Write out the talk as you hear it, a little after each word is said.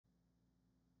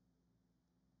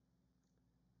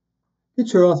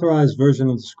Get your authorized version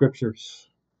of the scriptures.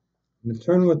 And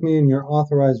turn with me in your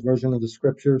authorized version of the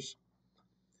scriptures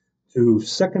to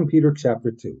 2 Peter chapter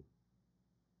 2.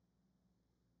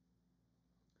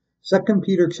 2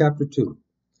 Peter chapter 2,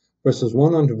 verses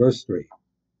 1 on to verse 3.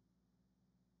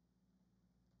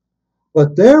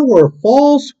 But there were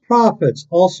false prophets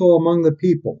also among the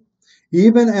people,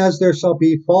 even as there shall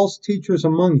be false teachers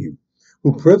among you,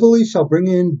 who privily shall bring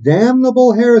in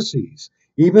damnable heresies,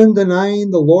 even denying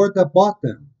the Lord that bought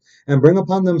them, and bring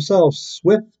upon themselves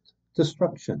swift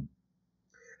destruction.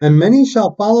 And many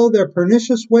shall follow their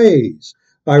pernicious ways,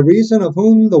 by reason of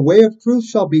whom the way of truth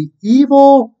shall be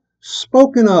evil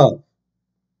spoken of.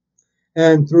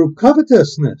 And through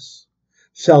covetousness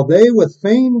shall they with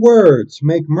feigned words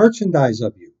make merchandise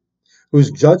of you, whose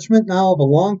judgment now of a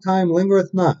long time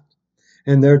lingereth not,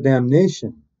 and their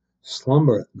damnation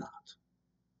slumbereth not.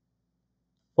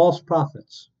 False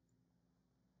prophets.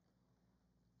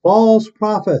 False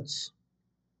prophets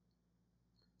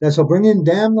that shall bring in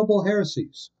damnable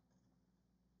heresies.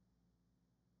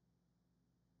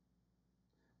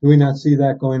 Do we not see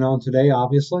that going on today,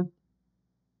 obviously?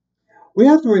 We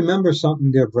have to remember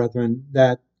something, dear brethren,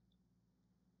 that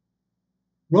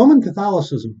Roman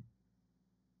Catholicism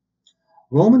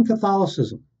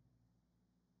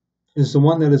is the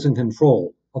one that is in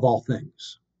control of all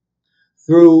things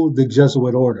through the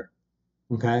Jesuit order.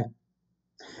 Okay?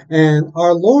 And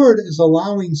our Lord is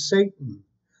allowing Satan,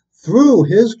 through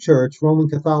his church, Roman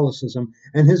Catholicism,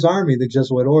 and his army, the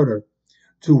Jesuit order,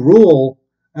 to rule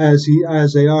as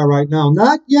they are right now.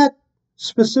 Not yet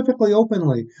specifically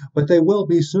openly, but they will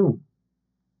be soon.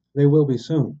 They will be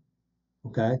soon.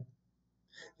 Okay?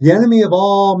 The enemy of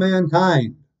all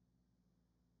mankind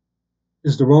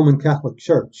is the Roman Catholic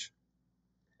Church.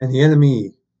 And the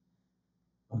enemy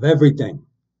of everything,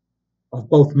 of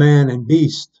both man and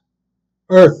beast,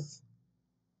 earth,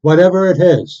 whatever it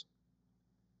is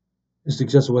the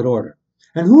Jesuit order.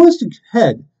 And who is the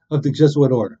head of the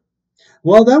Jesuit order?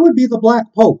 Well, that would be the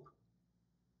Black Pope.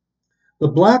 The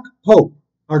Black Pope,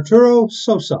 Arturo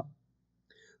Sosa,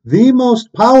 the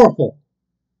most powerful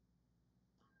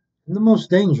and the most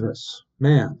dangerous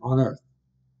man on earth.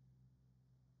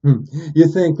 You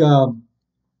think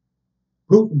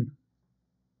Putin,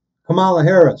 Kamala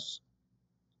Harris,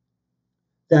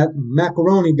 that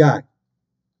macaroni guy,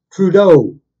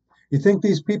 Trudeau, you think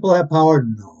these people have power?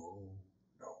 No.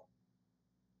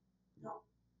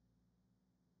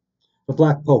 The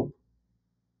Black Pope.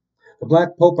 The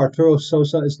Black Pope, Arturo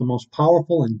Sosa, is the most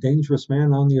powerful and dangerous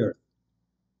man on the earth.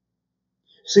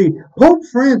 See, Pope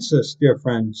Francis, dear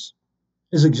friends,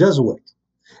 is a Jesuit.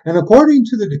 And according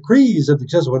to the decrees of the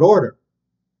Jesuit order,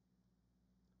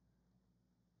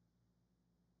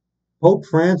 Pope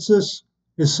Francis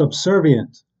is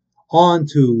subservient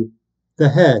onto the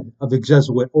head of the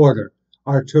Jesuit order,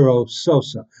 Arturo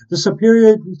Sosa. The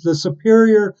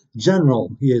superior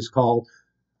general, he is called,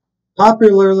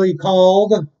 popularly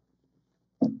called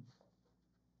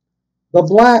the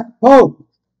Black Pope.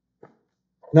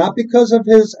 Not because of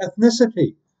his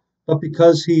ethnicity, but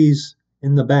because he's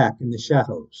in the back, in the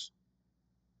shadows.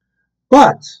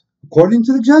 But, according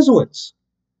to the Jesuits,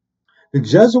 the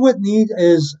Jesuit need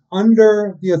is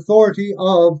under the authority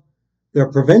of their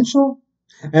provincial,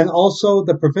 and also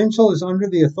the provincial is under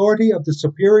the authority of the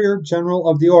superior general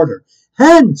of the order.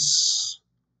 Hence,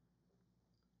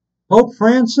 Pope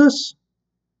Francis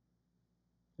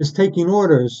is taking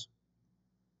orders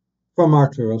from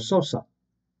Arturo Sosa.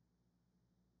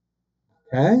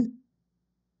 Okay?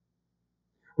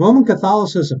 Roman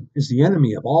Catholicism is the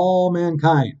enemy of all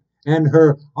mankind and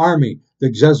her army, the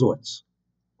Jesuits.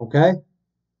 Okay?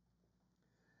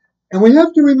 And we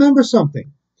have to remember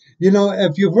something. You know,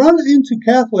 if you've run into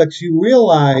Catholics, you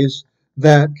realize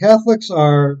that Catholics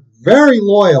are very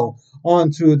loyal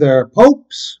onto their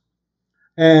popes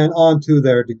and onto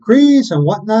their decrees and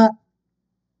whatnot.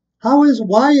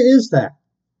 Why is that?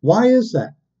 Why is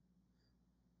that?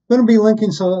 I'm going to be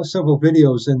linking several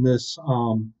videos in this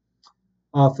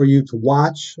for you to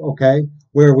watch, okay,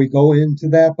 where we go into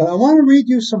that. But I want to read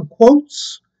you some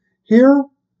quotes here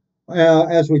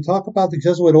as we talk about the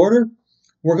Jesuit order.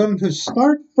 We're going to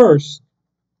start first.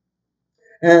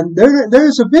 And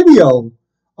there's a video,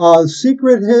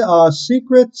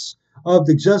 Secrets of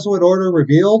the Jesuit Order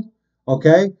Revealed,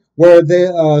 okay, where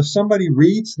somebody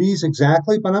reads these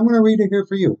exactly, but I'm going to read it here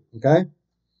for you, okay?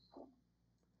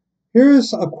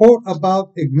 Here's a quote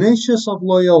about Ignatius of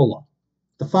Loyola,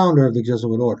 the founder of the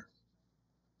Jesuit order.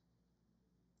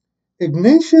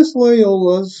 Ignatius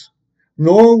Loyola's,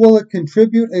 nor will it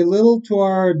contribute a little to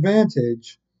our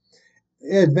advantage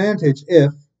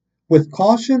if, with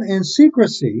caution and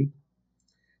secrecy,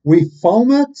 we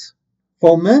foment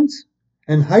foment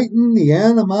and heighten the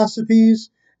animosities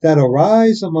that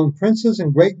arise among princes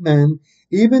and great men,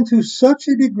 even to such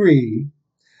a degree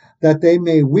that they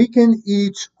may weaken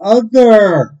each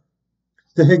other.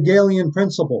 The Hegelian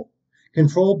principle.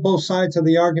 Control both sides of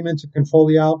the argument to control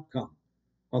the outcome.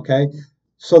 Okay?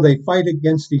 So they fight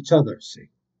against each other, see.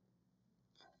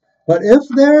 But if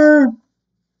there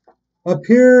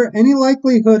appear any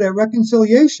likelihood at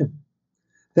reconciliation,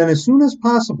 then as soon as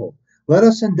possible, let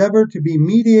us endeavor to be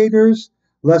mediators,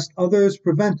 lest others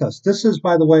prevent us. This is,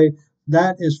 by the way,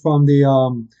 that is from the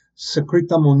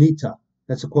Secreta Monita.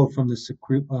 That's a quote from the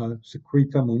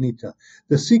Secreta Monita,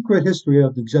 the secret history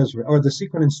of the Jesuits, or the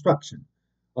secret instruction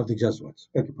of the Jesuits.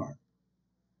 Beg your pardon.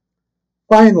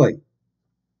 Finally,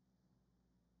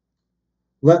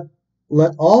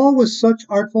 let all with such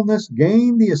artfulness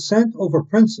gain the assent over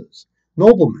princes,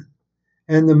 noblemen,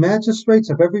 and the magistrates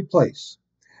of every place,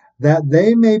 that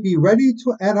they may be ready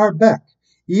to at our beck,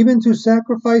 even to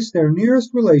sacrifice their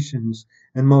nearest relations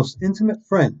and most intimate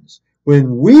friends,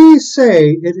 when we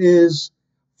say it is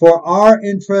for our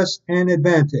interest and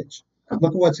advantage.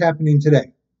 Look at what's happening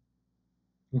today.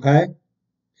 Okay?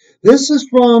 This is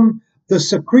from the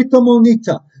Secreta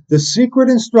Monita, the secret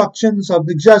instructions of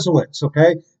the Jesuits.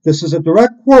 Okay? This is a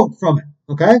direct quote from it.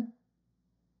 Okay?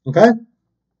 Okay?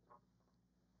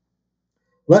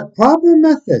 Let proper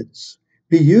methods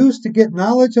be used to get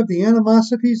knowledge of the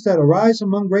animosities that arise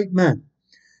among great men,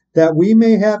 that we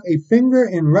may have a finger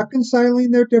in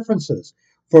reconciling their differences,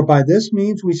 for by this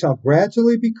means we shall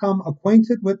gradually become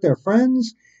acquainted with their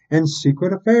friends and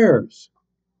secret affairs,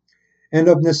 and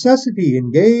of necessity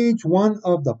engage one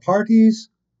of the parties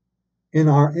in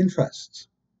our interests.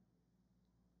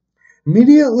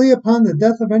 Immediately upon the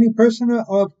death of any person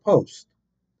of post,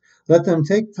 let them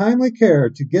take timely care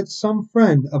to get some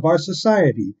friend of our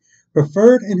society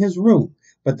preferred in his room,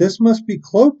 but this must be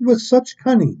cloaked with such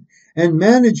cunning and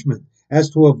management as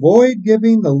to avoid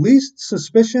giving the least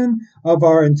suspicion of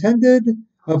our intending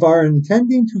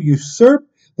to usurp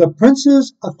the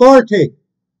prince's authority.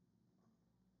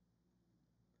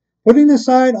 Putting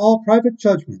aside all private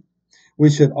judgment, we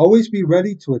should always be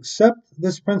ready to accept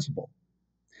this principle.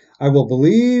 I will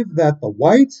believe that the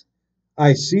white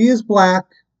I see is black,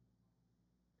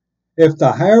 if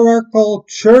the hierarchical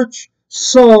church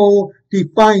so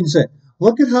defines it.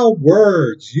 Look at how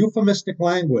words, euphemistic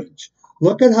language,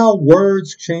 look at how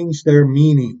words change their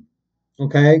meaning.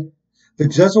 Okay? The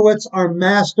Jesuits are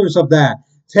masters of that,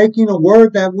 taking a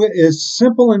word that is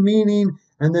simple in meaning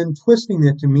and then twisting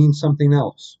it to mean something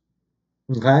else.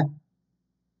 Okay?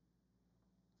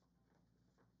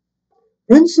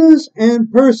 Princes and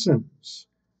persons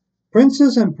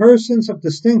of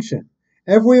distinction,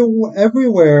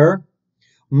 everywhere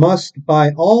must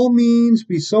by all means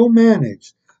be so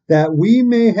managed that we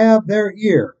may have their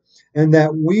ear, and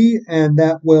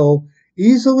that will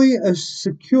easily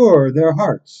secure their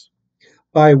hearts,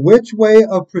 by which way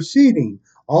of proceeding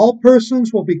all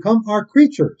persons will become our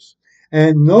creatures,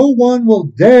 and no one will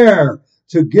dare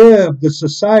to give the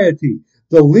society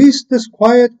the least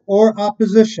disquiet or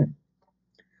opposition.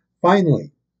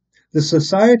 Finally, the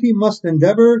society must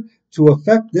endeavor to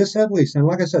effect this at least, and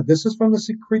like I said, this is from the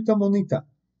Secreta Monita,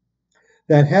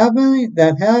 that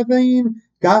having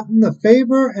gotten the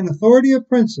favor and authority of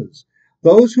princes,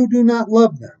 those who do not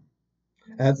love them,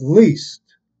 at least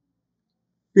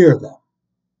fear them.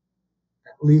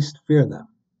 At least fear them.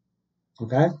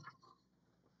 Okay?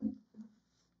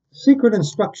 Secret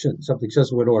instructions of the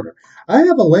Jesuit order. I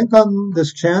have a link on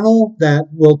this channel that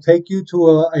will take you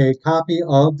to a copy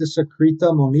of the Secreta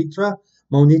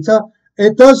Monita.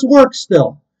 It does work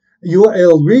still.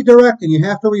 It'll redirect and you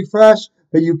have to refresh,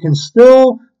 but you can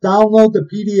still download the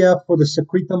PDF for the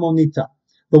Secreta Monita,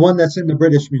 the one that's in the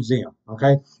British Museum.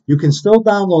 Okay? You can still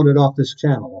download it off this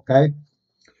channel. Okay?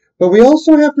 But we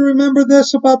also have to remember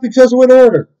this about the Jesuit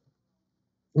order.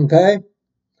 Okay?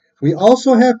 We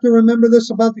also have to remember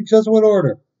this about the Jesuit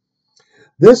order.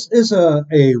 This is a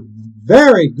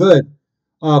very good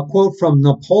quote from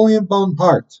Napoleon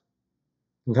Bonaparte.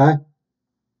 Okay?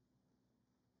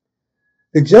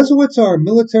 The Jesuits are a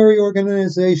military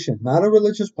organization, not a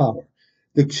religious power.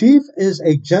 The chief is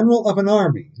a general of an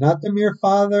army, not the mere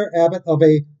father abbot of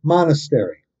a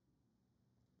monastery.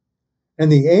 And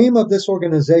the aim of this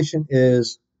organization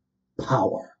is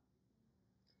power.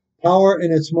 Power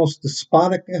in its most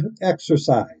despotic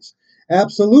exercise.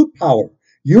 Absolute power.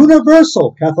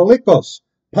 Universal, Catholicos,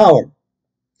 power.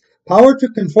 Power to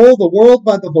control the world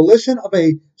by the volition of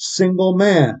a single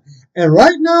man. And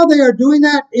right now they are doing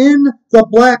that in the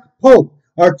Black Pope,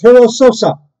 Arturo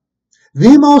Sosa,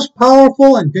 the most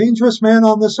powerful and dangerous man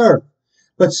on this earth.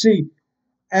 But see,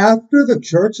 after the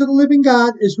church of the living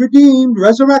God is redeemed,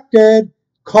 resurrected,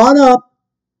 caught up,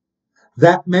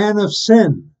 that man of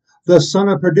sin, the son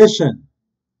of perdition,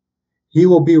 he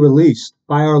will be released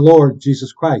by our Lord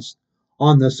Jesus Christ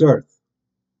on this earth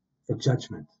for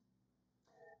judgment.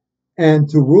 And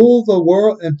to rule the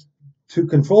world and to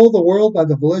control the world by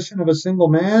the volition of a single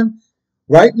man,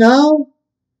 right now,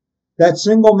 that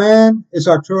single man is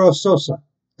Arturo Sosa,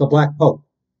 the Black Pope.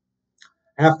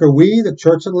 After we, the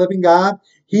Church of the Living God,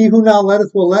 he who now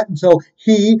letteth will let until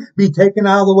he be taken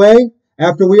out of the way.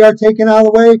 After we are taken out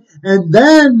of the way, and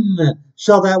then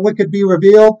shall that wicked be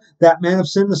revealed, that man of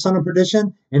sin, the son of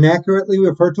perdition, inaccurately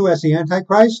referred to as the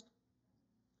Antichrist.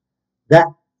 That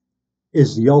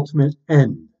is the ultimate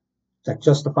end that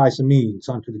justifies the means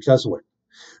unto the Jesuit,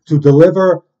 to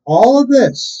deliver all of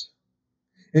this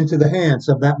into the hands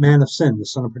of that man of sin, the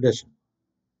son of perdition.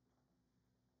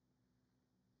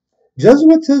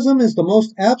 Jesuitism is the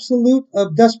most absolute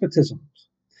of despotisms.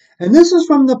 And this is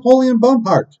from Napoleon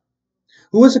Bonaparte,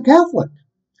 who was a Catholic,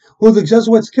 who the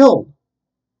Jesuits killed.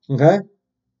 Okay?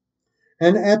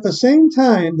 And at the same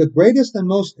time, the greatest and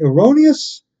most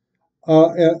erroneous,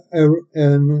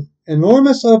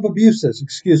 enormous of abuses,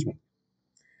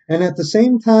 And at the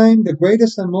same time, the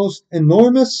greatest and most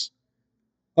enormous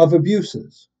of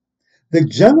abuses. The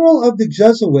general of the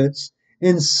Jesuits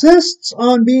insists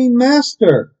on being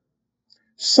master,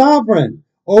 sovereign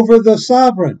over the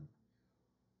sovereign.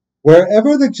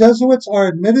 Wherever the Jesuits are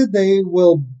admitted, they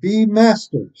will be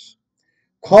masters,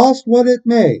 cost what it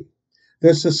may.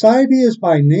 Their society is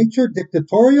by nature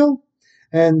dictatorial,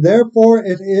 and therefore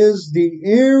it is the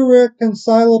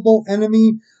irreconcilable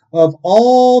enemy of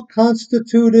all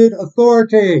constituted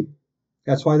authority.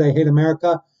 That's why they hate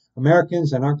America,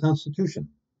 Americans, and our Constitution.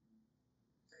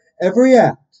 Every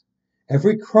act,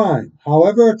 every crime,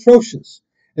 however atrocious,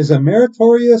 is a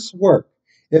meritorious work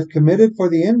if committed for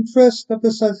the interest of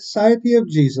the Society of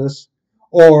Jesus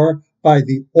or by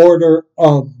the order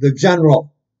of the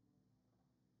general.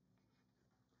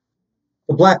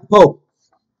 The Black Pope,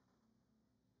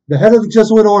 the head of the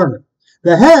Jesuit order,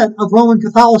 the head of Roman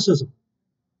Catholicism.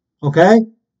 Okay?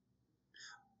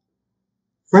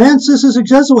 Francis is a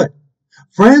Jesuit.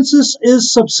 Francis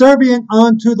is subservient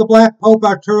unto the Black Pope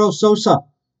Arturo Sosa.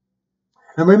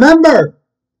 And remember,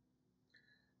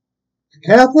 the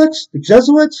Catholics, the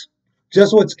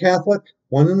Jesuits Catholic,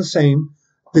 one and the same.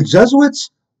 The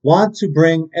Jesuits want to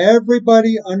bring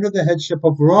everybody under the headship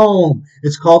of Rome.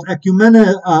 It's called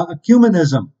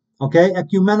ecumenism. Okay?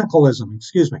 Ecumenicalism,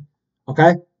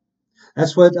 Okay?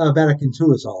 That's what Vatican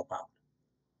II is all about.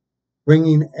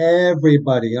 Bringing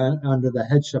everybody under the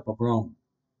headship of Rome.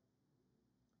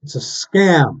 It's a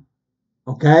scam.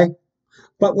 Okay?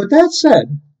 But with that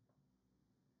said,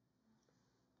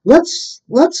 let's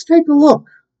take a look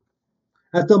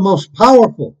at the most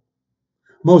powerful,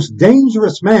 most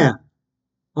dangerous man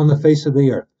on the face of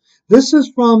the earth. This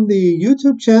is from the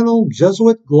YouTube channel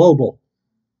Jesuit Global.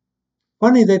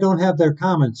 Funny they don't have their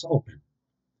comments open.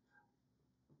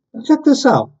 Check this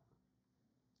out.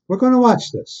 We're going to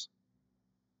watch this.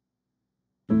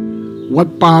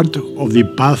 What part of the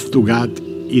path to God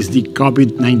is the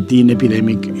COVID-19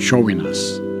 epidemic showing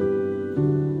us?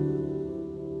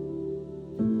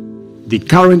 The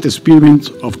current experience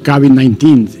of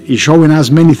COVID-19 is showing us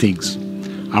many things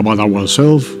about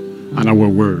ourselves and our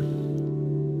world.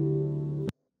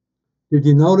 Did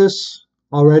you notice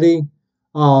already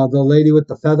the lady with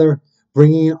the feather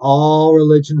bringing all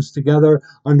religions together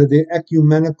under the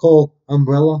ecumenical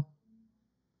umbrella?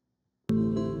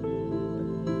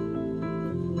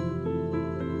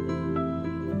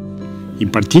 In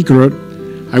particular,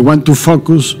 I want to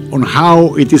focus on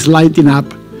how it is lighting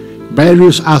up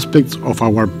various aspects of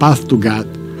our path to God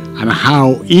and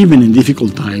how, even in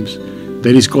difficult times,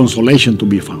 there is consolation to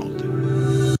be found.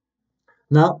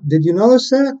 Now, did you notice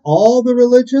that? All the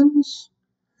religions?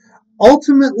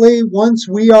 Ultimately, once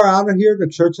we are out of here, the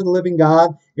Church of the Living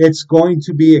God, it's going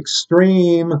to be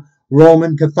extreme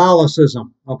Roman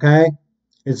Catholicism, okay?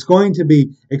 It's going to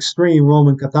be extreme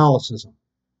Roman Catholicism.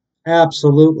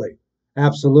 Absolutely.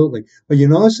 Absolutely. But you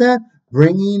notice that?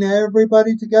 Bringing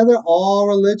everybody together, all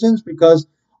religions, because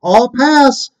all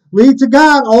paths lead to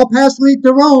God, all paths lead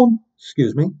to Rome.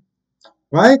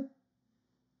 Right?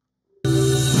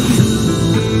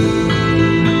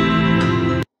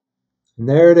 And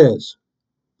there it is,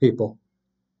 people.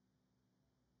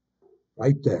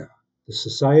 Right there. The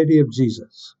Society of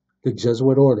Jesus, the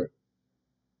Jesuit order.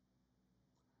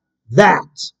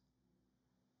 That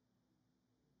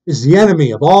is the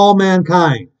enemy of all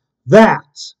mankind. That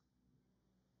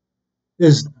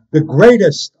is the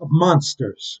greatest of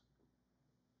monsters.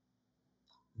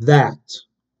 That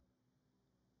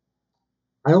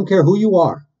I don't care who you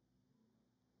are.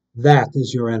 That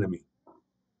is your enemy.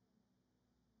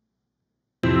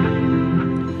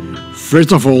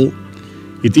 First of all,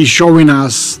 it is showing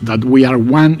us that we are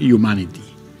one humanity.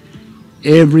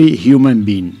 Every human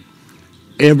being,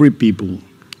 every people,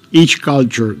 each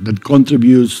culture that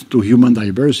contributes to human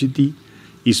diversity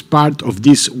is part of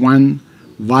this one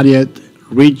varied,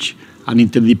 rich, and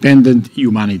interdependent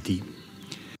humanity.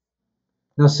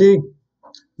 Now, see,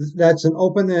 that's an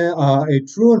open, a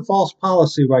true and false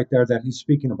policy right there that he's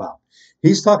speaking about.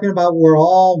 He's talking about we're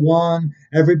all one,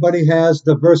 everybody has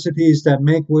diversities that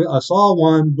make us all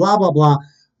one, blah, blah, blah.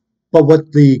 But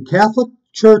what the Catholic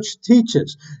Church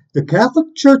teaches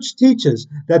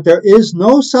that there is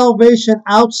no salvation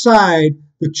outside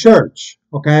the church,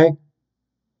 okay?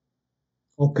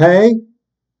 Okay?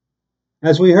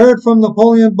 As we heard from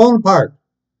Napoleon Bonaparte,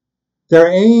 their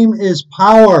aim is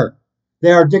power.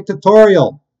 They are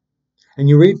dictatorial. And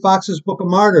you read Fox's Book of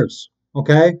Martyrs,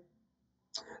 okay?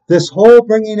 This whole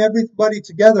bringing everybody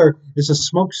together is a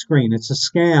smokescreen. It's a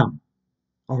scam,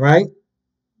 all right?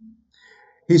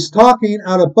 He's talking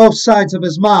out of both sides of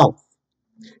his mouth.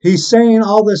 He's saying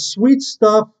all this sweet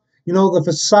stuff, you know, the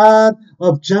facade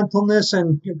of gentleness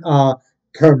and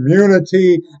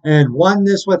community and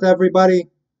oneness with everybody.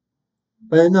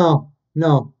 But no.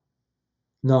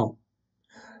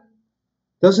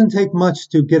 Doesn't take much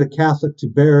to get a Catholic to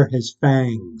bare his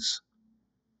fangs.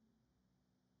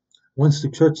 Once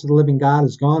the Church of the Living God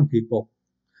is gone, people,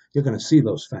 you're going to see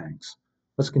those fangs.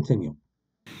 Let's continue.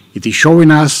 It is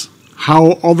showing us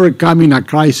how overcoming a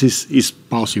crisis is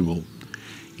possible.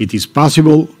 It is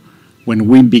possible when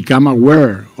we become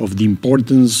aware of the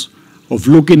importance of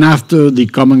looking after the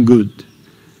common good.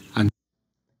 And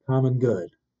common good.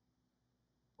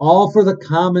 All for the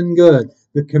common good,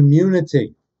 the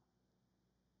community.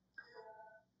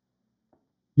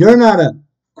 You're not a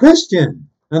Christian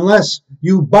unless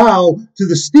you bow to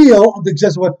the steel of the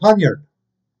Jesuit poniard.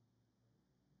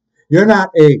 You're not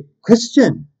a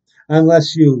Christian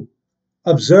unless you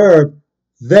observe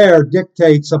their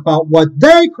dictates about what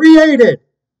they created.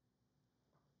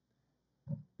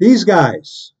 These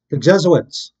guys, the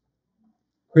Jesuits,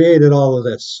 created all of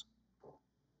this.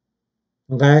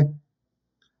 Okay?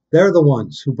 They're the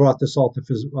ones who brought this all to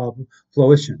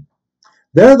fruition.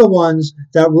 They're the ones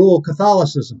that rule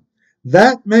Catholicism.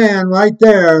 That man right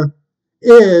there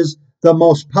is the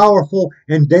most powerful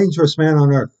and dangerous man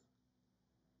on earth.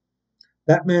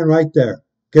 That man right there.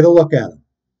 Get a look at him.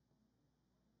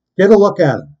 Get a look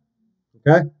at him.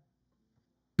 Okay?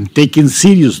 Taking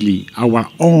seriously our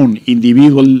own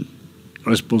individual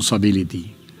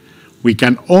responsibility. We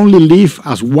can only live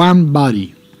as one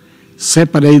body,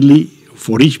 separately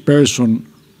for each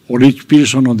person or each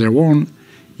person on their own.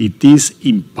 It is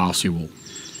impossible.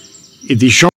 It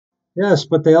is yes,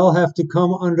 but they all have to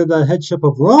come under the headship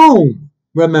of Rome.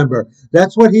 Remember,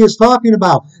 that's what he is talking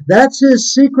about. That's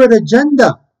his secret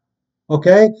agenda.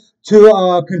 Okay?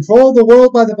 To control the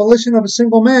world by the volition of a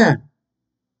single man.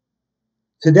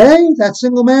 Today, that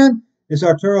single man is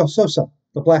Arturo Sosa,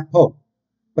 the Black Pope.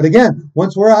 But again,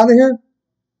 once we're out of here,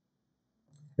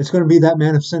 it's going to be that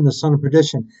man of sin, the son of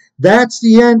perdition. That's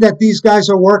the end that these guys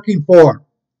are working for.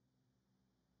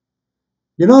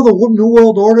 You know the New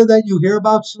World Order that you hear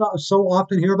about, so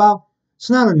often hear about? It's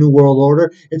not a New World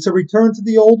Order. It's a return to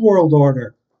the Old World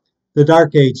Order, the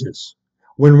Dark Ages,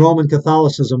 when Roman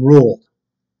Catholicism ruled.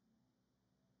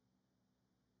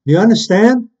 You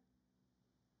understand?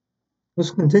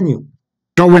 Let's continue.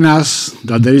 Showing us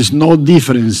that there is no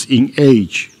difference in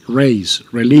age, race,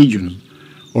 religion,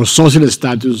 or social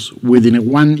status within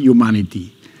one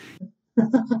humanity.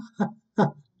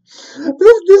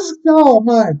 Oh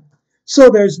my. So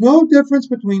there's no difference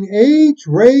between age,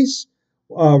 race,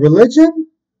 religion,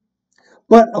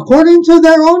 but according to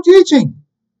their own teaching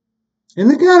in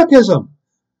the Catechism,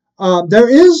 there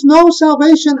is no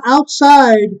salvation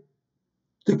outside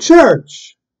the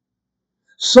church.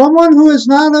 Someone who is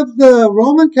not of the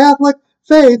Roman Catholic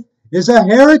faith is a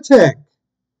heretic.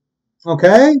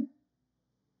 Okay?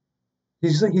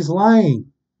 He's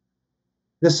lying.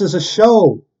 This is a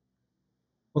show.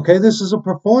 Okay, this is a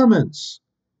performance,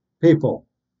 people.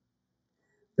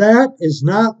 That is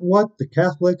not what the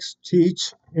Catholics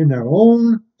teach in their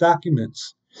own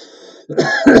documents,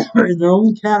 in their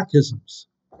own catechisms.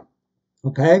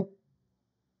 Okay?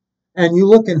 And you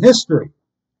look in history,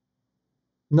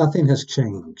 nothing has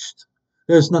changed.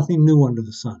 There's nothing new under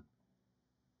the sun.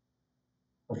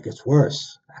 But it gets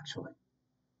worse, actually.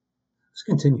 Let's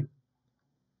continue.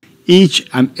 Each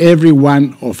and every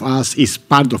one of us is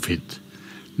part of it.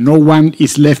 No one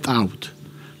is left out.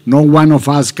 No one of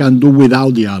us can do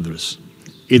without the others.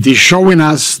 It is showing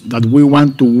us that we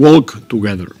want to walk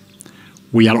together.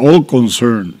 We are all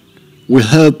concerned. We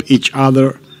help each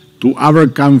other to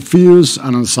overcome fears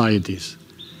and anxieties.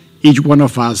 Each one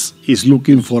of us is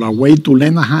looking for a way to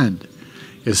lend a hand,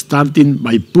 starting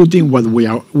by putting what we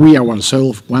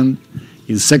ourselves want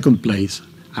in second place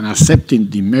and accepting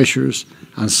the measures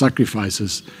and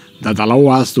sacrifices that allow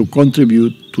us to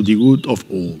contribute to the good of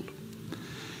all.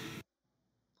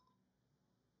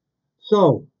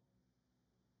 So,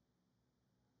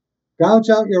 gouge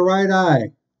out your right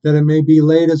eye, that it may be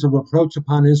laid as a reproach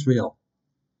upon Israel.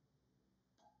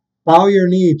 Bow your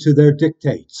knee to their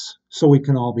dictates, so we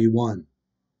can all be one.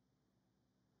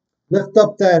 Lift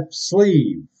up that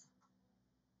sleeve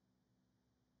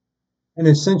and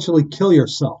essentially kill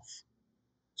yourself,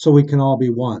 so we can all be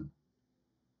one.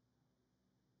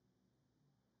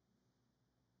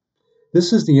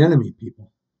 This is the enemy,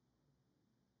 people.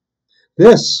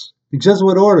 This, the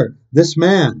Jesuit order, this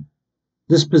man,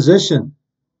 this position,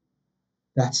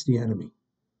 that's the enemy.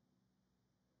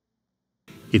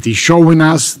 It is showing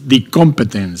us the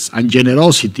competence and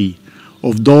generosity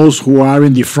of those who are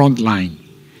in the front line,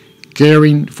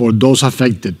 caring for those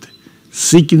affected,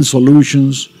 seeking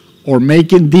solutions, or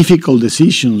making difficult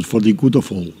decisions for the good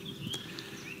of all.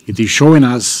 It is showing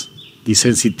us the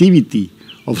sensitivity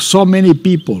of so many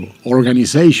people,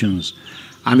 organizations,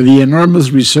 and the enormous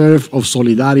reserve of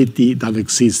solidarity that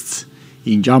exists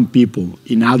in young people,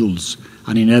 in adults,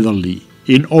 and in elderly,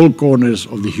 in all corners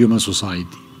of the human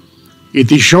society.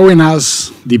 It is showing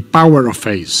us the power of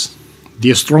faith,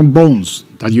 the strong bonds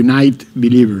that unite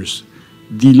believers,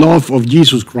 the love of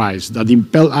Jesus Christ that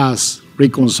impels us,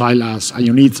 reconciles us, and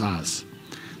unites us.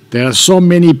 There are so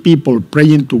many people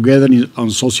praying together on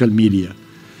social media.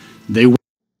 The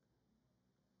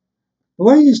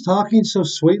way he's talking so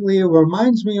sweetly, it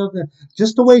reminds me of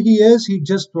just the way he is. He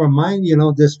just reminds,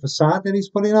 this facade that he's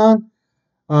putting on,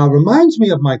 reminds me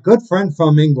of my good friend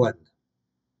from England.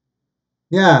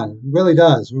 Yeah, it really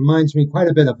does. Reminds me quite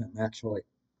a bit of him, actually.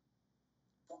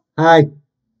 Hi.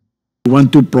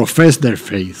 Want to profess their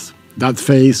faith, that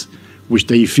faith which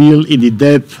they feel in the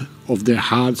depth of their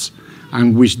hearts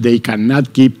and which they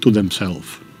cannot keep to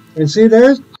themselves. And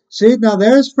now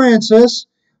there's Francis.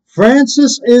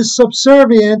 Francis is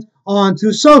subservient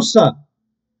onto Sosa.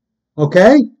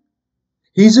 Okay?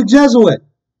 He's a Jesuit.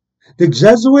 The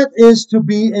Jesuit is to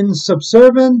be in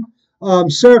subservient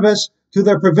service to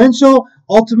their provincial,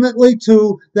 ultimately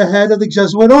to the head of the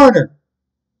Jesuit order.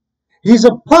 He's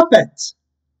a puppet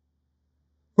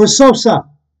for Sosa.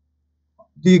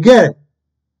 Do you get it?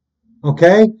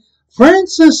 Okay?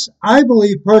 Francis, I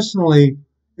believe personally,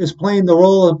 is playing the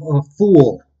role of a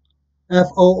fool.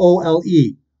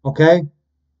 F-O-O-L-E. Okay?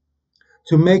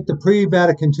 To make the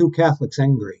pre-Vatican II Catholics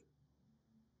angry.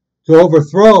 To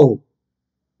overthrow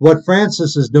what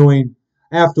Francis is doing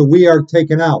after we are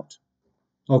taken out.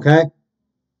 Okay?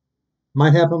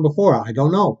 Might happen before, I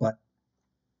don't know, but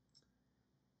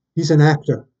he's an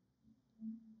actor.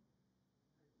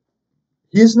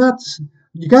 He's not,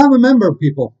 you got to remember,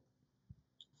 people,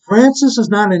 Francis is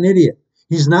not an idiot.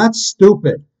 He's not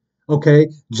stupid. Okay?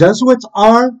 Jesuits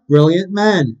are brilliant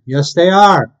men. Yes, they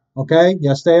are. Okay?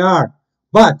 Yes, they are.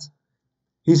 But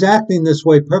he's acting this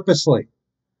way purposely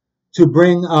to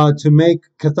make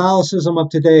Catholicism of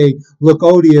today look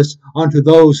odious unto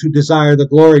those who desire the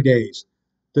glory days,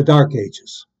 the dark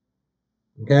ages.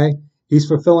 Okay? He's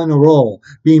fulfilling a role,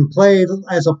 being played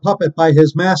as a puppet by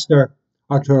his master,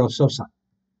 Arturo Sosa.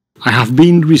 I have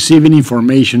been receiving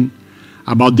information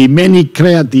about the many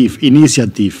creative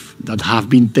initiatives that have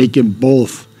been taken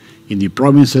both in the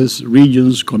provinces,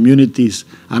 regions, communities,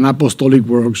 and apostolic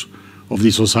works of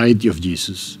the Society of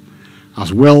Jesus,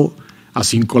 as well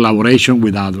as in collaboration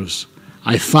with others.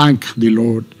 I thank the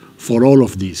Lord for all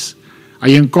of this. I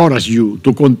encourage you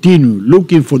to continue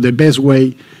looking for the best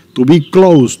way to be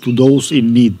close to those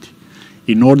in need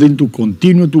in order to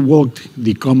continue to walk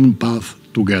the common path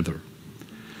together.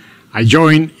 I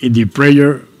join in the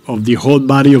prayer of the whole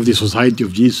body of the Society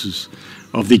of Jesus,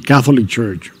 of the Catholic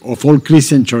Church, of all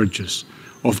Christian churches,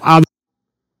 of other.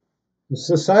 The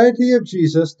Society of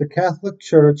Jesus, the Catholic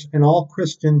Church, and all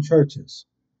Christian churches.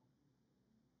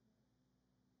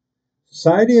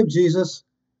 Society of Jesus,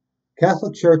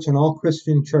 Catholic Church, and all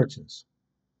Christian churches.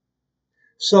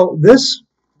 So this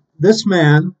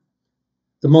man,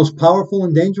 the most powerful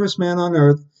and dangerous man on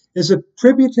earth, is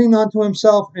attributing unto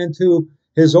himself and to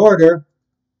his order,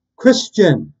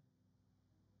 Christian.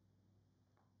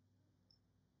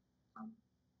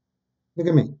 Look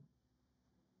at me.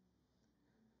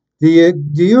 Do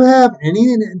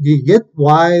you get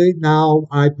why now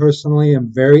I personally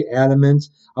am very adamant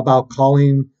about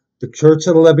calling the Church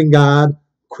of the Living God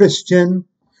Christian.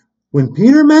 When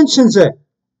Peter mentions it,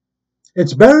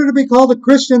 it's better to be called a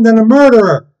Christian than a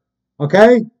murderer.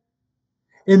 Okay?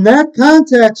 In that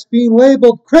context, being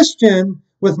labeled Christian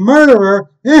with murderer,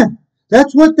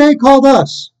 that's what they called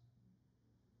us.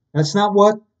 That's not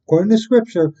what, according to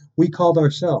Scripture, we called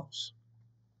ourselves.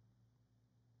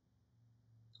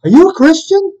 Are you a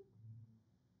Christian?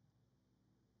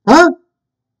 Huh?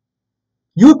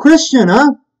 You a Christian,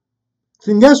 huh?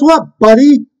 And guess what,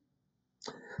 buddy?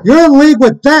 You're in league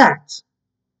with that.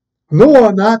 No,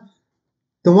 I'm not.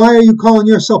 Then why are you calling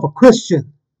yourself a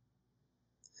Christian?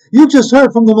 You just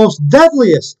heard from the most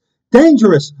deadliest,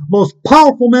 dangerous, most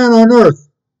powerful man on earth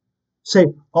say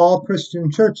all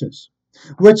Christian churches.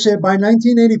 Which by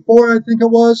 1984, I think it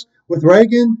was, with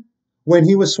Reagan, when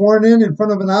he was sworn in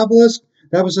front of an obelisk,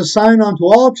 that was a sign unto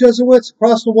all Jesuits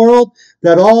across the world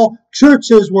that all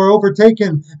churches were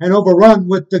overtaken and overrun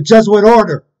with the Jesuit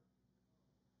order.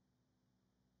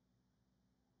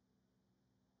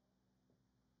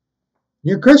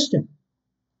 You're Christian.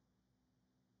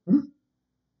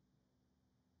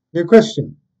 You're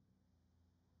Christian.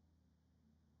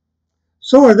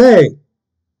 So are they.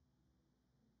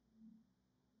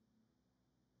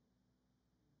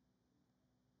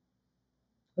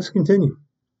 Let's continue.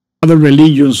 Other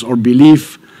religions or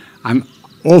belief, and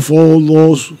of all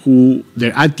those who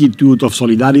their attitude of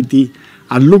solidarity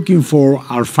are looking for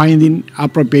are finding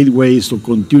appropriate ways to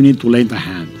continue to lend a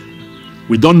hand.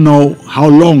 We don't know how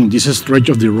long this stretch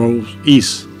of the road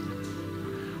is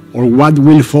or what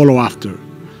will follow after.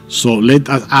 So let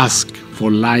us ask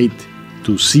for light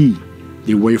to see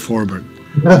the way forward.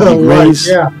 The grace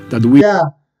that we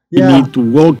need to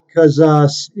walk. Because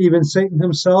even Satan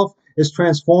himself is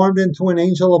transformed into an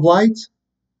angel of light.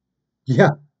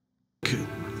 Yeah.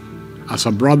 As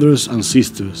our brothers and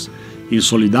sisters in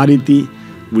solidarity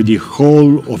with the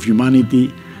whole of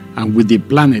humanity and with the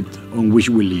planet on which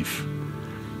we live.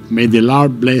 May the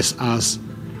Lord bless us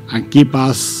and keep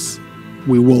us.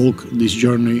 We walk this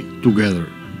journey together.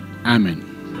 Amen.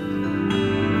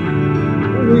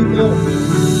 Here we go.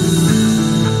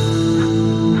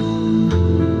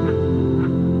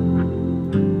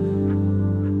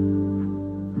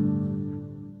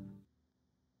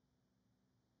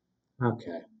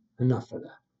 Okay, enough of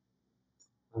that.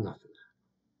 Enough of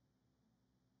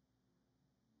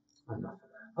that. Enough of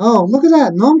that. Oh, look at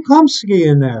that. Noam Chomsky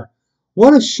in there.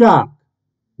 What a shock.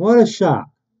 What a shock.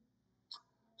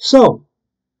 So,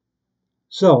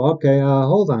 okay,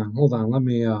 hold on.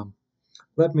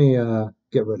 Let me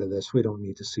get rid of this. We don't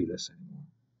need to see this anymore.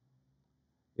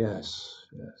 Yes.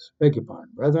 Beg your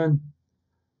pardon, brethren.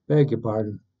 Beg your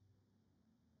pardon.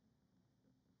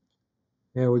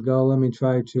 Here we go. Let me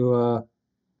try to,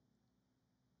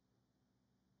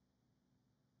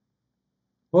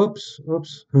 oops.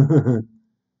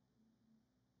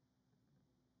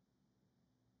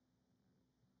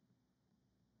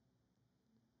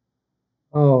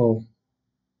 Oh,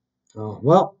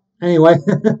 well, anyway,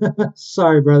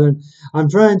 sorry, brethren. I'm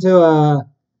trying to,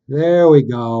 there we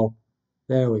go.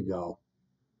 Let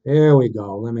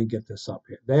me get this up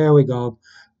here. There we go.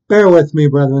 Bear with me,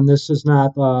 brethren. This is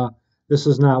not what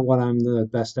I'm the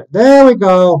best at. There we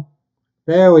go.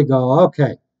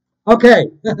 Okay.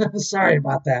 Sorry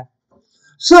about that.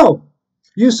 So,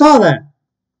 you saw that.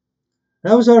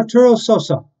 That was Arturo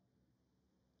Sosa,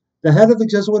 the head of the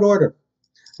Jesuit order.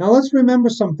 Now let's remember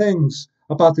some things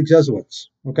about the Jesuits,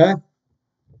 okay?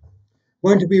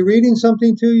 Going to be reading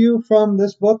something to you from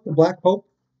this book, The Black Pope.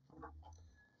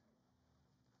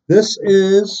 This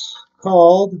is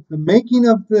called The Making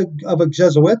of a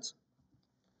Jesuit.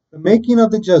 The Making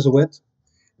of the Jesuit.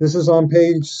 This is on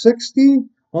page 60,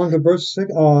 on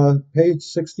to page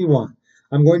 61.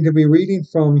 I'm going to be reading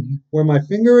from where my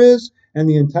finger is and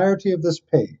the entirety of this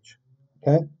page,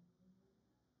 okay?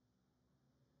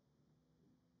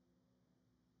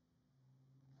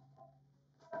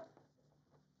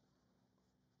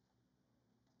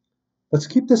 Let's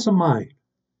keep this in mind.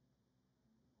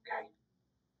 Okay.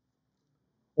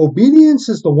 Obedience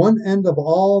is the one end of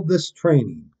all this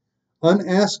training.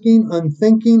 Unasking,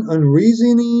 unthinking,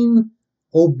 unreasoning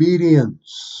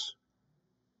obedience.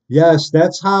 Yes,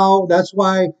 that's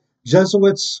why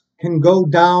Jesuits can go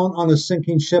down on a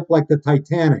sinking ship like the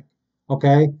Titanic.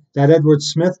 Okay? That Edward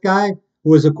Smith guy,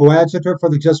 who was a coadjutor for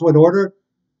the Jesuit order,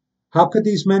 how could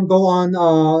these men go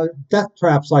on death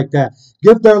traps like that?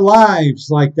 Give their lives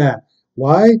like that.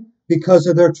 Why? Because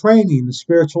of their training, the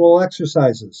spiritual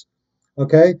exercises.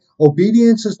 Okay?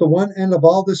 Obedience is the one end of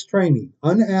all this training.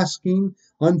 Unasking,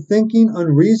 unthinking,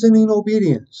 unreasoning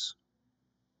obedience.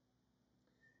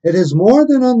 It is more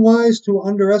than unwise to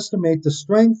underestimate the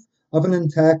strength of an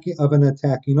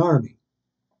attacking army.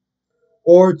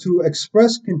 or to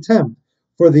express contempt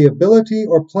for the ability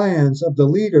or plans of the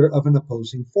leader of an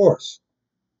opposing force.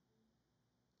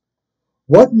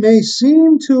 What may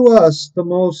seem to us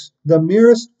the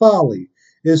merest folly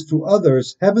is to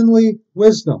others heavenly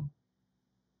wisdom.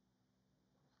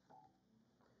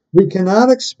 We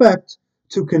cannot expect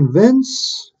to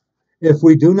convince if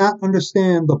we do not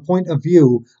understand the point of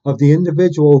view of the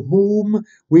individual whom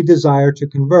we desire to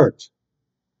convert.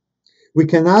 We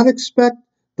cannot expect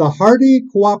the hearty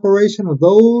cooperation of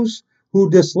those who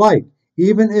dislike,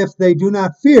 even if they do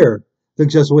not fear, the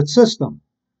Jesuit system.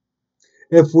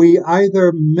 If we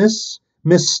either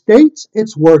misstate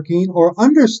its working or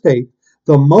understate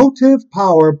the motive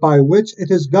power by which it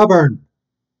is governed,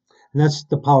 and that's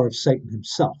the power of Satan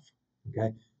himself.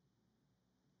 Okay?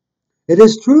 It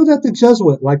is true that the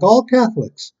Jesuit, like all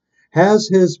Catholics, has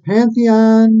his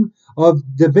pantheon of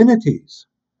divinities,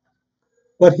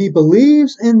 but he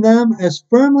believes in them as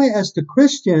firmly as the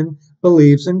Christian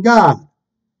believes in God.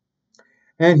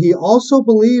 And he also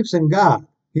believes in God.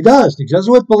 He does. The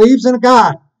Jesuit believes in a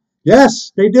God.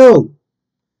 Yes, they do.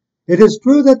 It is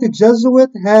true that the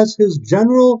Jesuit has his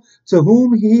general to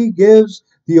whom he gives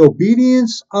the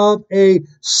obedience of a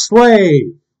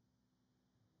slave.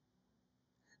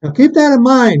 Now keep that in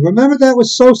mind. Remember that with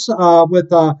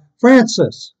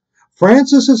Francis.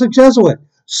 Francis is a Jesuit.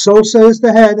 Sosa is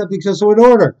the head of the Jesuit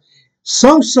order.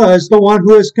 Sosa is the one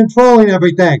who is controlling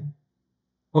everything.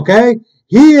 Okay?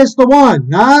 He is the one,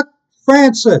 not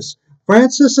Francis.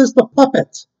 Francis is the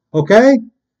puppet. Okay?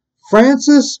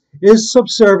 Francis is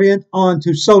subservient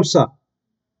unto Sosa.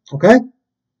 Okay?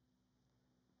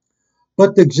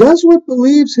 But the Jesuit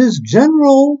believes his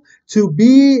general to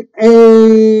be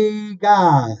a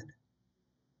god.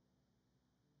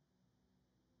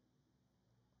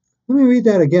 Let me read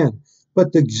that again.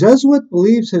 But the Jesuit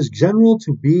believes his general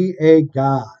to be a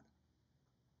god.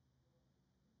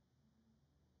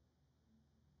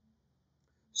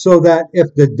 So that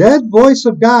if the dead voice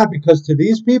of God, because to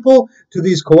these people, to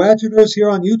these coadjutors here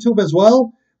on YouTube as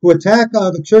well, who attack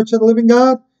the Church of the Living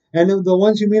God, and the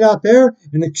ones you meet out there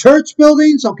in the church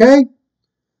buildings, okay?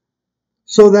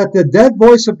 So that the dead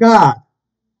voice of God,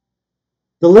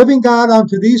 the living God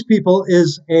unto these people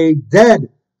is a dead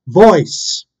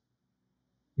voice,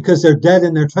 because they're dead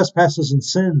in their trespasses and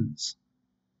sins.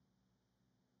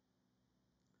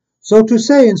 So to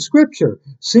say in Scripture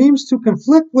seems to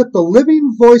conflict with the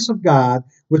living voice of God,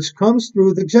 which comes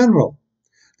through the general.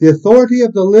 The authority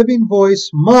of the living voice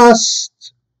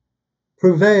must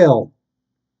prevail.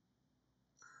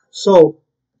 So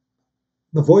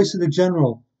the voice of the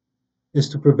general is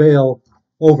to prevail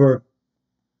over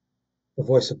the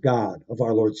voice of God, of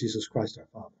our Lord Jesus Christ, our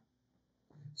Father.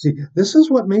 See, this is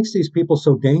what makes these people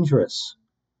so dangerous,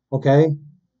 okay?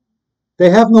 They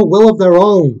have no will of their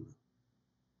own.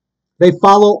 They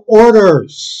follow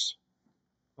orders,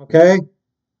 okay?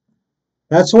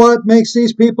 That's what makes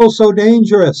these people so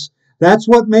dangerous. That's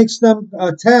what makes them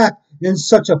attack in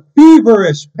such a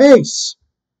feverish pace,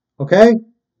 okay?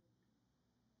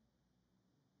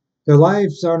 Their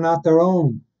lives are not their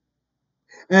own.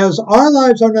 As our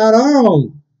lives are not our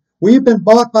own. We've been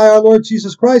bought by our Lord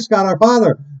Jesus Christ, God our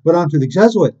Father, but unto the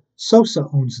Jesuit, Sosa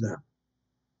owns them.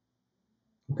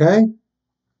 Okay?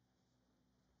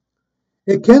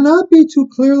 It cannot be too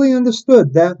clearly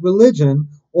understood that religion,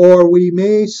 or we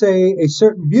may say a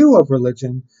certain view of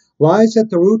religion, lies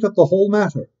at the root of the whole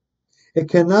matter. It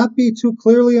cannot be too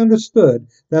clearly understood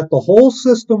that the whole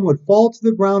system would fall to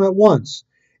the ground at once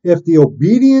if the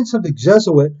obedience of the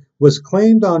Jesuit was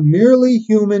claimed on merely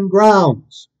human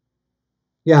grounds.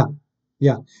 Yeah.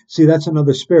 See, that's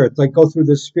another spirit. Like go through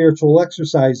the spiritual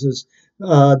exercises.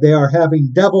 They are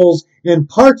having devils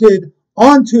imparted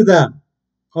onto them.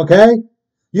 Okay?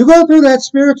 You go through that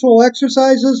spiritual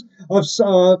exercises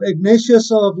of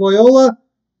Ignatius of Loyola,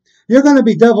 you're going to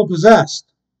be devil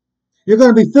possessed. You're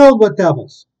going to be filled with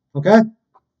devils. Okay?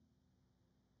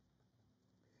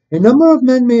 A number of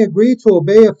men may agree to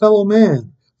obey a fellow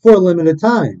man for a limited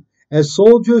time, as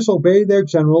soldiers obey their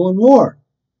general in war.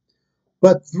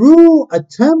 But though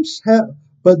attempts have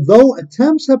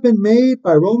been made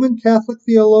by Roman Catholic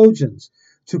theologians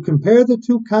to compare the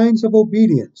two kinds of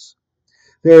obedience,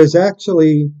 there is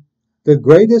actually the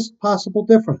greatest possible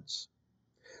difference.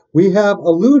 We have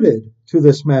alluded to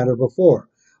this matter before,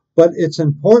 but its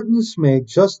importance may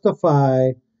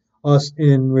justify us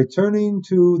in returning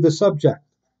to the subject,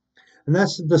 and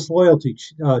that's the disloyalty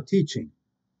teaching.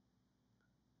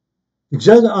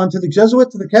 Onto the Jesuit,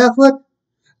 to the Catholic,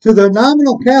 to the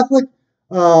nominal Catholic,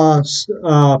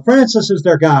 Francis is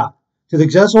their God. To the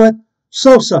Jesuit,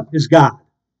 Sosa is God.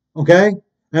 Okay?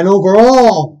 And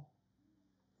overall,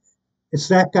 It's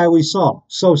that guy we saw,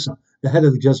 Sosa, the head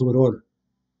of the Jesuit order.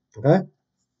 Okay?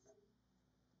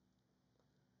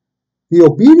 The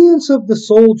obedience of the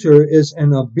soldier is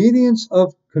an obedience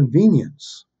of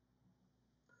convenience.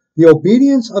 The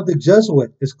obedience of the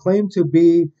Jesuit is claimed to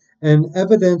be an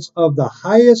evidence of the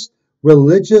highest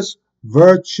religious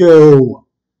virtue.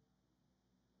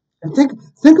 And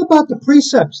think about the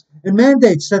precepts and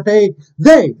mandates that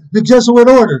the Jesuit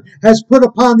order, has put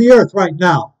upon the earth right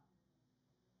now.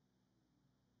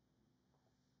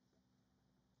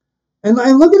 And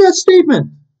look at that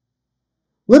statement.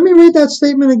 Let me read that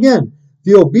statement again.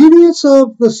 The obedience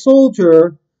of the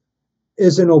soldier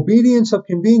is an obedience of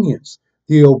convenience.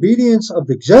 The obedience of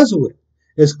the Jesuit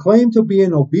is claimed to be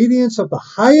an obedience of the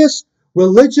highest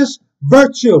religious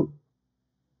virtue.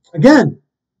 Again,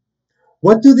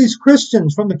 what do these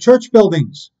Christians from the church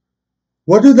buildings,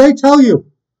 what do they tell you?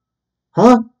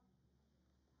 Huh?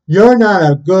 You're not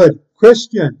a good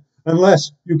Christian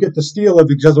unless you get the steel of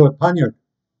the Jesuit poniard.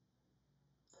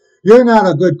 You're not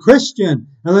a good Christian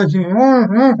unless you...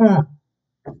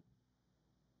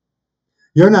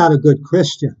 You're not a good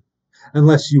Christian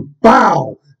unless you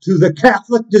bow to the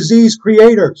Catholic disease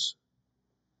creators.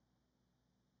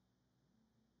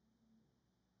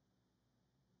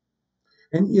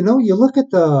 And you know, you look at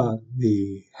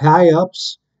the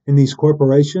high-ups in these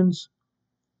corporations,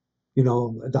 you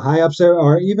know, the high-ups there,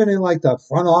 or even in like the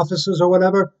front offices or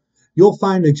whatever, you'll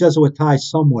find a Jesuit tie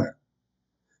somewhere.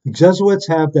 The Jesuits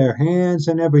have their hands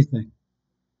in everything.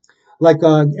 Like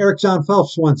Eric John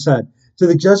Phelps once said, to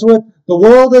the Jesuit, the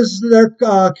world is their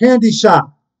candy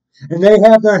shop, and they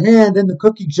have their hand in the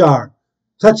cookie jar,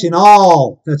 touching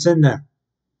all that's in there.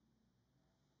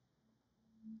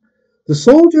 The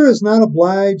soldier is not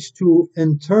obliged to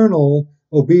internal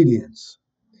obedience.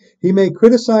 He may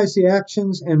criticize the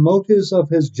actions and motives of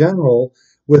his general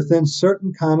within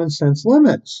certain common sense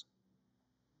limits.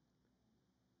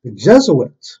 The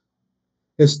Jesuit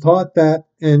is taught that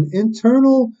an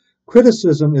internal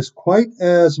criticism is quite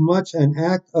as much an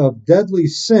act of deadly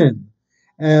sin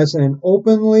as an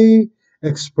openly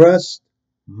expressed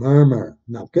murmur.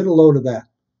 Now get a load of that.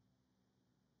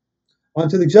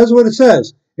 Onto the Jesuit it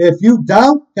says, if you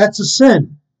doubt, that's a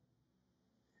sin.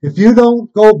 If you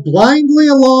don't go blindly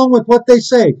along with what they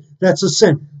say, that's a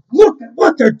sin. Look at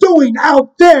what they're doing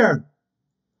out there.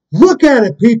 Look at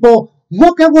it, people.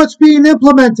 Look at what's being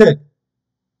implemented.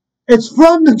 It's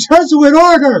from the Jesuit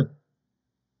order.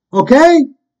 Okay?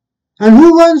 And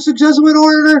who runs the Jesuit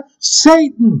order?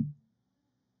 Satan.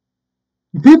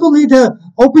 People need to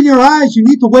open your eyes. You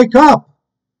need to wake up.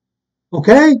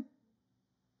 Okay?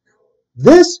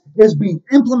 This is being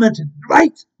implemented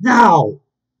right now.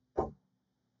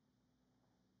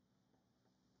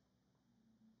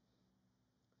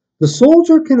 The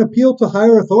soldier can appeal to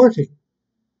higher authority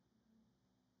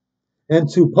and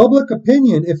to public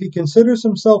opinion if he considers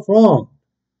himself wrong.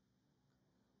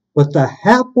 But the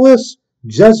hapless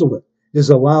Jesuit is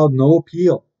allowed no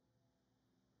appeal.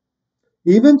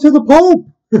 Even to the Pope.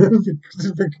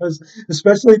 Because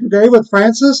especially today with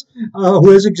Francis,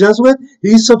 who is a Jesuit,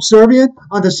 he's subservient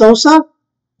unto Sosa.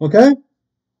 Okay?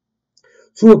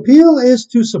 To appeal is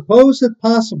to suppose it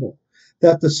possible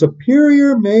that the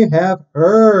superior may have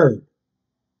erred.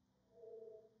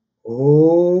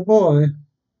 Oh boy.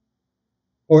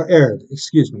 Or erred,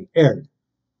 erred.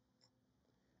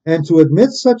 And to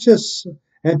admit such a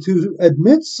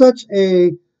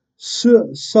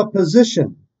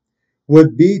supposition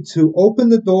would be to open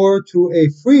the door to a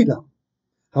freedom,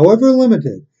 however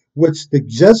limited, which the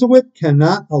Jesuit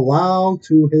cannot allow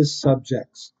to his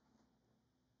subjects.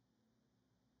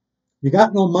 You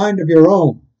got no mind of your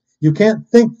own. You can't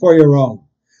think for your own.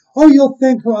 Oh, you'll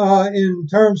think in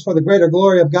terms for the greater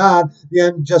glory of God. The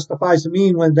end justifies the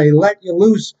mean when they let you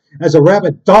loose as a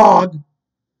rabid dog.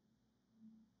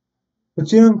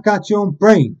 But you haven't got your own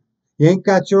brain. You ain't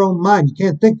got your own mind. You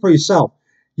can't think for yourself.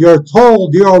 You're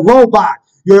told you're a robot.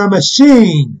 You're a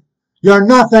machine. You're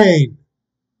nothing.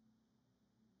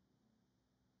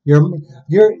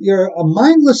 You're a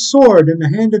mindless sword in the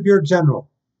hand of your general.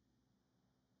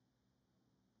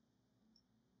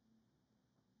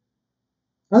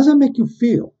 How does that make you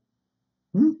feel?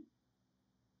 Oh,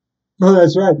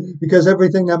 that's right. Because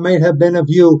everything that might have been of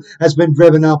you has been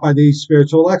driven out by these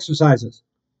spiritual exercises.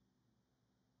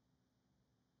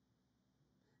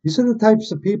 These are the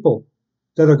types of people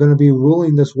that are going to be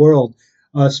ruling this world,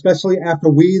 especially after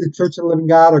we, the Church of the Living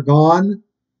God, are gone.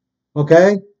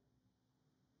 Okay?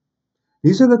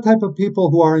 These are the type of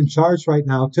people who are in charge right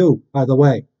now, too, by the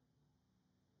way.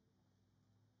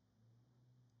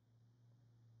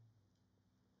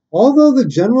 Although the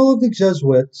general of the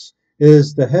Jesuits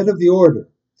is the head of the order,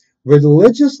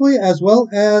 religiously as well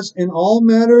as in all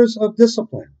matters of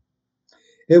discipline.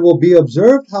 It will be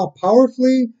observed how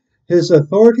powerfully his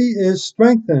authority is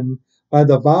strengthened by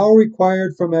the vow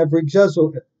required from every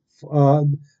Jesuit, uh,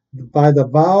 by the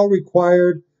vow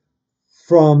required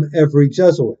from every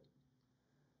Jesuit.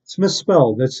 It's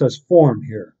misspelled. It says form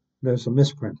here. There's a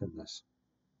misprint in this.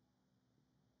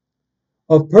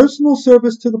 Of personal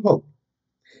service to the Pope.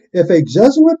 If a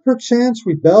Jesuit perchance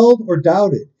rebelled or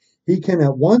doubted, he can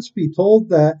at once be told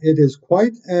that it is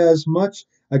quite as much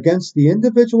against the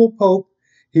individual Pope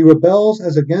he rebels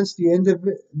as against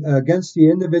the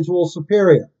individual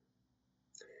superior.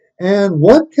 And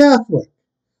what Catholic,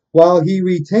 while he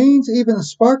retains even a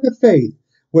spark of faith,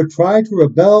 would try to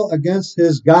rebel against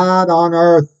his God on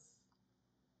earth?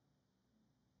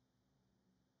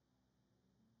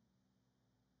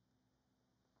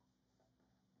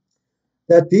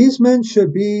 That these men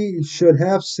should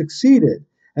have succeeded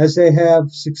as they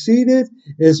have succeeded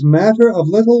is matter of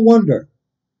little wonder.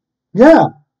 Yeah,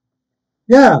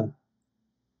 yeah.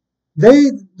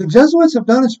 The Jesuits have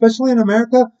done, especially in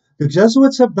America, the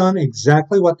Jesuits have done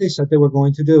exactly what they said they were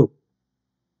going to do.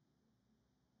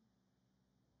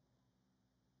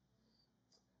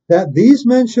 That these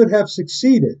men should have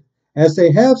succeeded as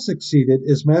they have succeeded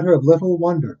is matter of little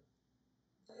wonder.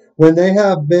 When they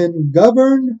have been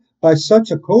governed by such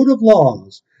a code of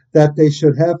laws that they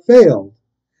should have failed,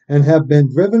 and have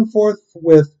been driven forth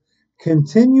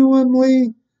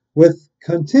continually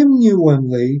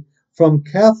from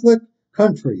Catholic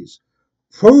countries,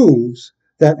 proves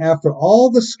that after all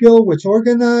the skill which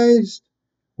organized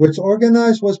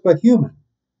was but human,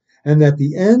 and that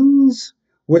the ends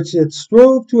which it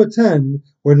strove to attain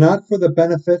were not for the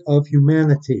benefit of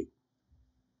humanity,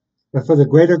 but for the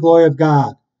greater glory of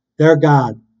God, their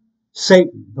God,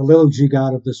 Satan, the little g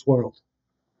god of this world.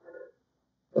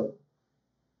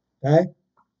 Okay?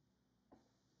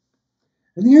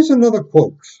 And here's another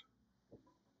quote.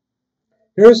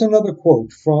 Here's another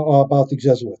quote about the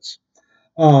Jesuits.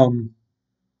 I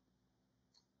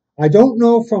don't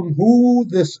know from who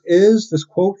this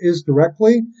quote is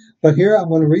directly, but here I'm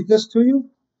going to read this to you.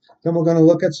 Then we're going to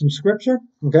look at some scripture.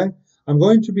 Okay? I'm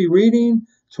going to be reading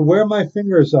to where my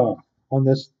fingers are on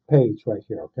this page right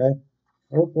here. Okay?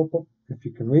 Oh. If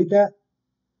you can read that,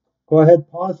 go ahead,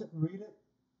 pause it and read it.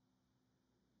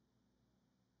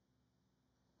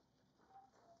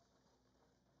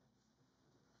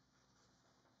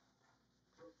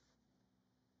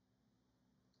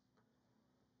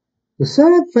 The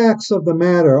sad facts of the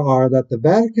matter are that the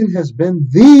Vatican has been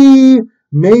the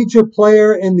major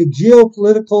player in the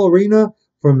geopolitical arena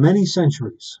for many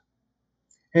centuries.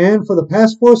 And for the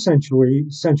past 4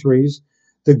 centuries,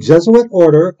 the Jesuit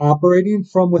order, operating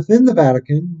from within the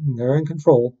Vatican, they're in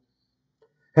control,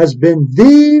 has been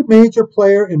the major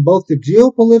player in both the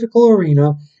geopolitical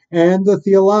arena and the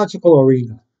theological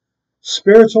arena,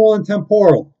 spiritual and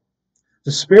temporal,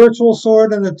 the spiritual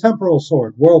sword and the temporal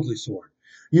sword, worldly sword.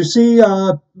 You see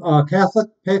Catholic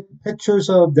pictures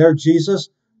of their Jesus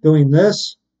doing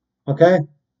this, okay?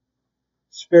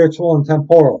 Spiritual and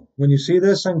temporal. When you see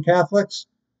this in Catholics,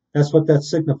 that's what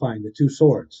that's signifying, the two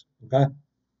swords, okay?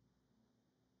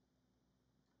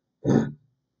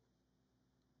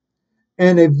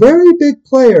 And a very big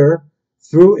player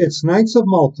through its Knights of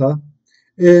Malta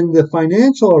in the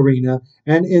financial arena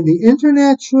and in the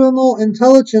international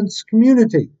intelligence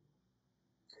community.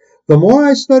 The more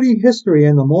I study history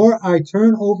and the more I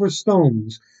turn over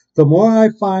stones, the more I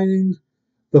find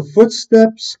the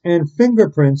footsteps and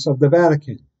fingerprints of the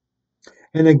Vatican.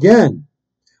 And again,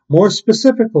 more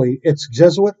specifically, its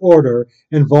Jesuit order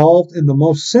involved in the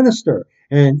most sinister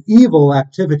and evil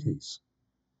activities.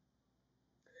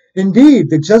 Indeed,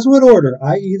 the Jesuit order,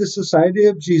 i.e. the Society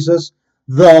of Jesus,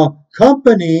 the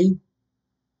company,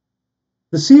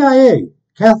 the CIA,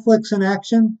 Catholics in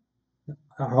Action,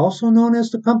 are also known as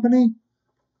the company?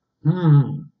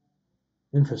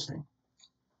 Interesting.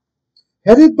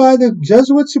 Headed by the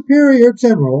Jesuit Superior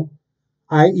General,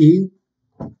 i.e.,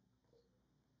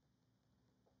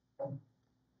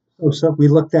 so we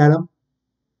looked at him,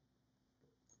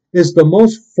 is the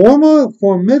most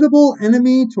formidable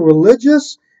enemy to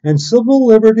religious and civil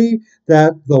liberty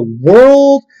that the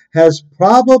world has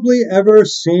probably ever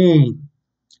seen.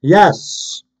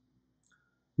 Yes.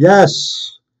 The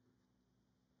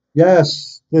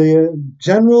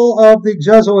general of the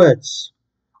Jesuits,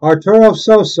 Arturo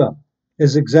Sosa,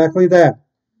 is exactly that.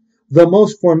 The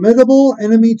most formidable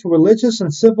enemy to religious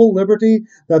and civil liberty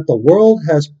that the world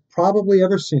has probably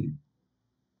ever seen.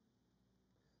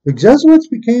 The Jesuits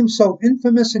became so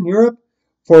infamous in Europe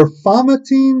for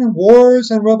fomenting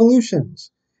wars and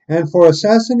revolutions, and for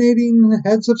assassinating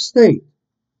heads of state,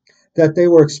 that they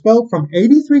were expelled from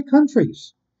 83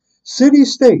 countries,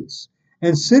 city-states,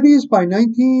 and cities by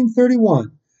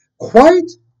 1931,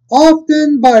 quite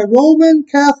often by Roman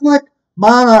Catholic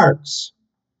monarchs.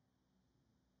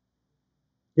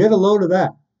 Get a load of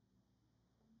that.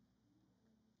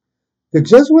 The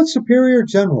Jesuit Superior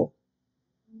General,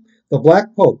 the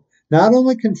Black Pope, not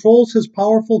only controls his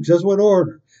powerful Jesuit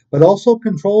order, but also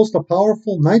controls the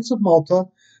powerful Knights of Malta,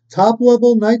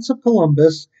 top-level Knights of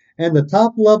Columbus, and the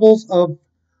top levels of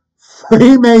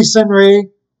Freemasonry.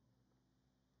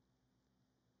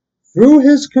 Through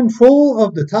his control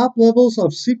of the top levels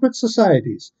of secret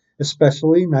societies,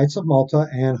 especially Knights of Malta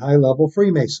and high-level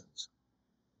Freemasons.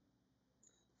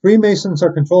 Freemasons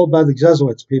are controlled by the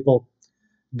Jesuits, people.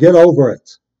 Get over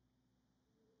it.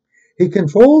 He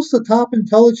controls the top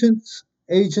intelligence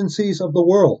agencies of the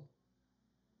world.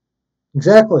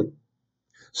 Exactly.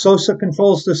 Sosa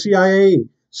controls the CIA,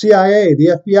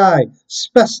 the FBI,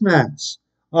 Spetsnaz,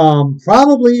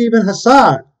 probably even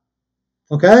Assad.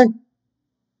 Okay?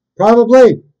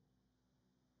 Probably.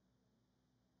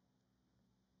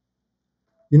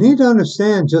 You need to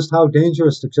understand just how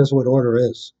dangerous the Jesuit order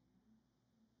is.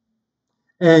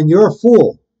 And you're a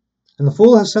fool. And the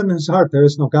fool has said in his heart, there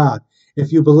is no God,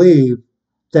 if you believe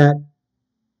that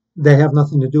they have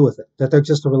nothing to do with it, that they're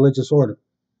just a religious order.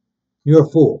 You're a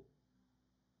fool.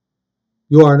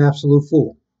 You are an absolute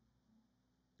fool.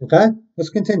 Okay? Let's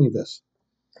continue this.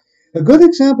 A good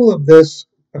example of this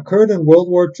occurred in World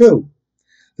War II.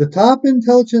 The top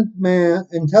intelligence man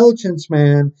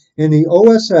in the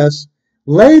OSS,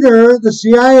 later the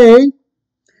CIA,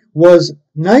 was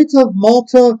Knight of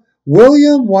Malta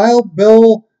William Wild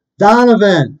Bill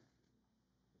Donovan.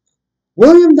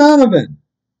 William Donovan.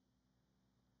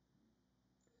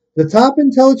 The top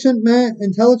intelligence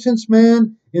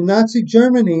man in Nazi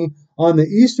Germany on the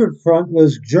Eastern Front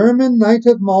was German Knight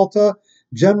of Malta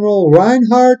General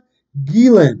Reinhard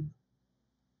Gehlen.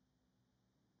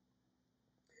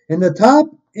 And the top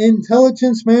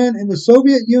intelligence man in the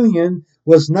Soviet Union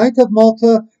was Knight of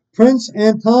Malta Prince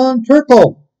Anton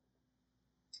Turkel,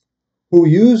 who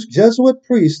used Jesuit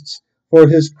priests for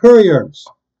his couriers.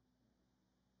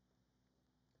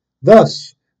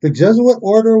 Thus, the Jesuit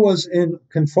order was in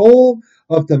control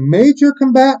of the major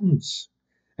combatants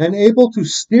and able to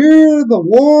steer the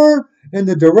war in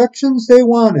the directions they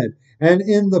wanted, and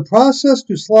in the process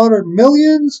to slaughter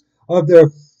millions of their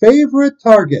favorite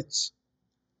targets: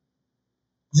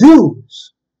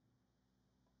 Jews,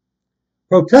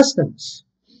 Protestants,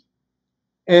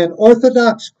 and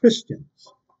Orthodox Christians.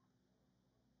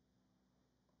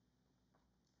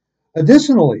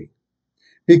 Additionally,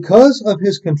 because of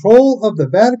his control of the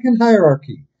Vatican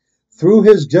hierarchy through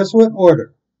his Jesuit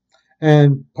order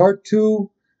and Part 2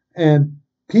 and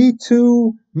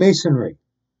P2 Masonry,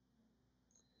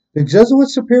 the Jesuit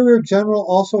Superior General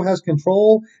also has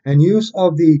control and use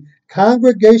of the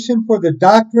Congregation for the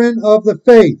Doctrine of the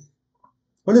Faith.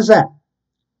 What is that?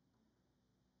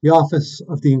 The office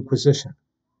of the Inquisition.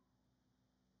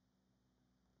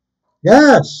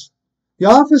 Yes, the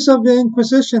office of the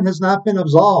Inquisition has not been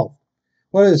absolved.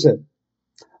 What is it?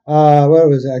 What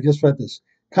was it? I just read this.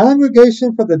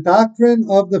 Congregation for the Doctrine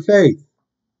of the Faith.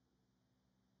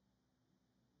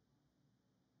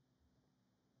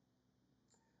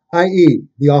 I.e.,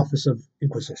 the office of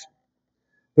Inquisition.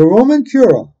 The Roman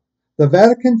Cura, the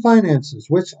Vatican finances,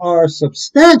 which are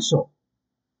substantial.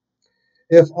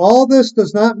 If all this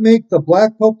does not make the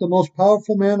Black Pope the most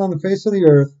powerful man on the face of the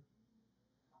earth,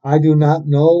 I do not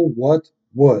know what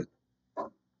would.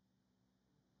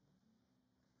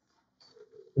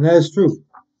 And that is true.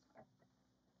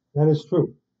 That is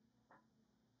true.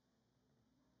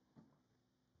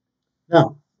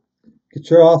 Now, get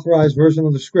your authorized version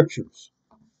of the Scriptures.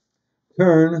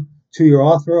 Turn to your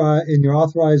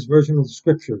authorized version of the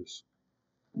Scriptures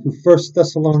to 1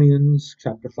 Thessalonians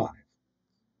chapter 5.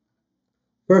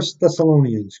 1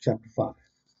 Thessalonians chapter 5.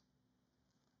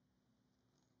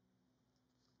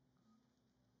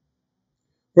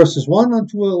 Verses 1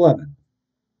 unto 11.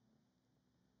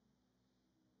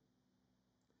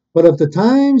 But of the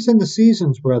times and the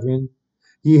seasons, brethren,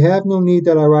 ye have no need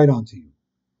that I write unto you.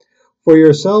 For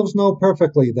yourselves know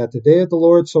perfectly that the day of the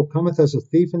Lord so cometh as a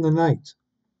thief in the night.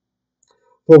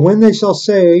 For when they shall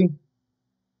say,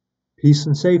 peace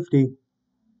and safety,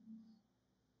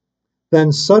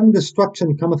 then sudden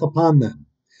destruction cometh upon them,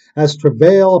 as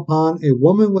travail upon a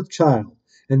woman with child,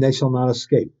 and they shall not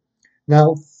escape.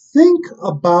 Now think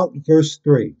about verse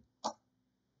 3.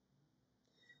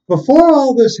 Before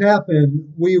all this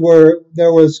happened,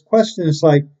 there was questions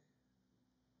like,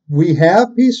 we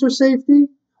have peace or safety,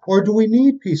 or do we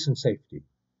need peace and safety?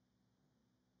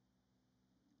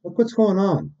 Look what's going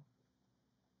on.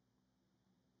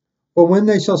 For when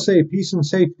they shall say peace and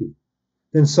safety,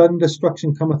 then sudden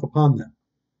destruction cometh upon them.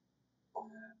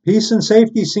 Peace and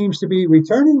safety seems to be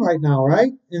returning right now,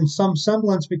 right? In some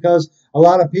semblance, because a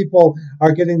lot of people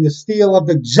are getting the steel of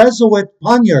the Jesuit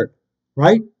poniard,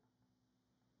 right?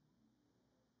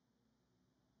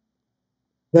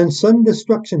 Then sudden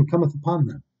destruction cometh upon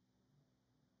them.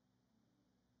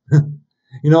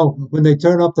 When they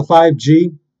turn up the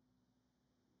 5G,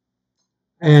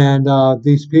 and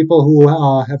these people who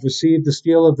have received the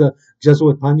steel of the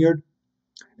Jesuit poniard,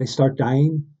 they start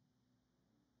dying.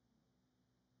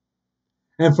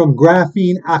 And from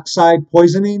graphene oxide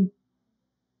poisoning,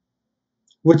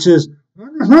 which is,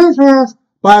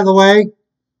 by the way,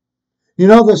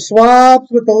 the swabs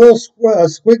with the little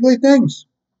squiggly things.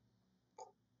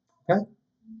 Okay?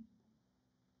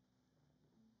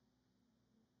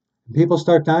 People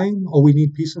start dying. Oh, we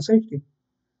need peace and safety.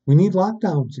 We need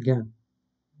lockdowns again.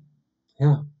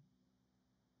 Yeah.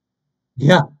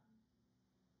 Yeah.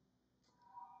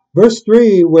 Verse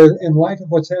 3, in light of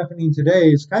what's happening today,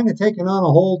 is kind of taken on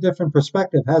a whole different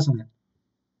perspective, hasn't it?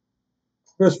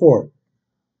 Verse 4,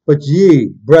 but ye,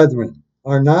 brethren,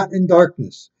 are not in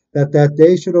darkness, that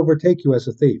day should overtake you as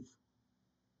a thief.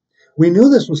 We knew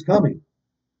this was coming,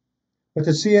 but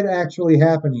to see it actually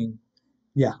happening,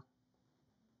 yeah.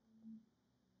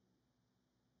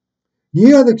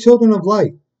 Ye are the children of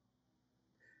light,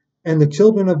 and the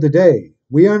children of the day.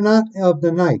 We are not of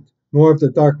the night, nor of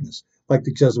the darkness, like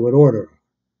the Jesuit order.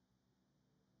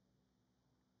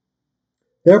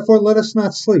 Therefore let us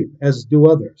not sleep, as do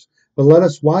others, but let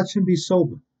us watch and be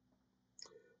sober.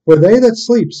 For they that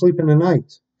sleep, sleep in the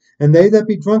night, and they that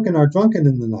be drunken are drunken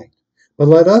in the night. But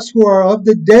let us who are of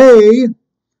the day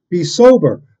be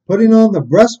sober, putting on the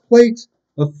breastplate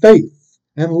of faith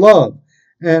and love,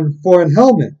 and for an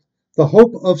helmet the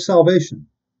hope of salvation.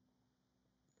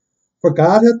 For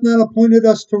God hath not appointed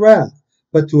us to wrath,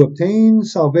 but to obtain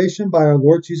salvation by our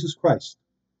Lord Jesus Christ.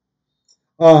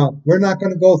 We're not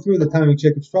going to go through the time of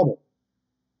Jacob's trouble.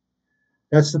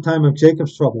 That's the time of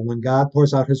Jacob's trouble, when God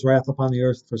pours out his wrath upon the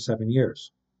earth for 7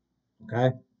 years.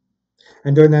 Okay?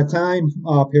 And during that time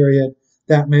period,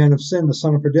 that man of sin, the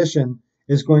son of perdition,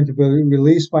 is going to be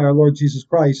released by our Lord Jesus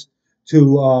Christ to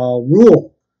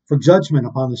rule for judgment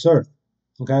upon this earth.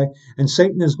 Okay? And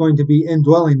Satan is going to be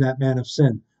indwelling that man of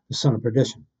sin, the son of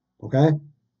perdition. Okay?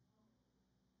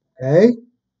 Okay?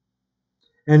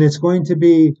 And it's going to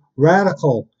be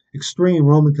radical, extreme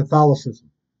Roman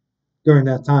Catholicism during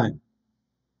that time.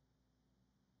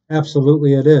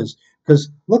 Absolutely it is. Because,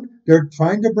 look, they're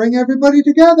trying to bring everybody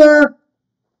together.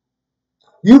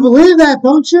 You believe that,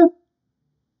 don't you?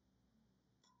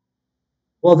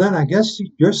 Well, then I guess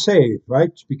you're saved,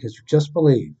 right? Because you just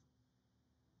believe.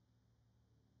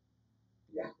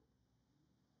 Yeah.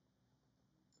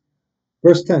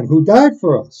 Verse 10, who died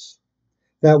for us,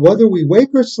 that whether we wake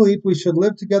or sleep, we should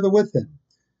live together with him.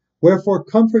 Wherefore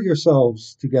comfort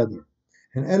yourselves together,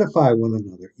 and edify one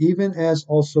another, even as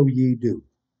also ye do.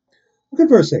 Look at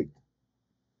verse 8.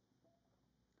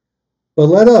 But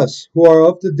let us, who are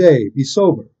of the day, be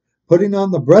sober, putting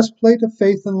on the breastplate of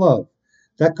faith and love.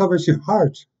 That covers your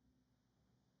heart.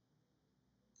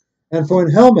 And for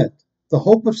an helmet, the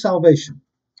hope of salvation.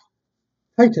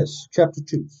 Titus chapter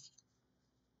 2.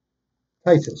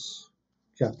 Titus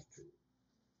chapter 2.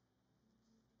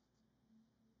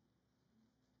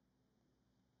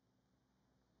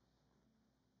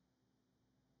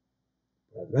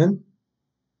 Brethren,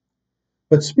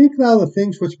 but speak thou the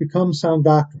things which become sound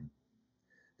doctrine,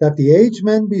 that the aged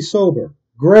men be sober,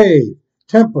 grave,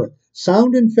 temperate,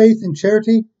 sound in faith and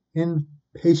charity, in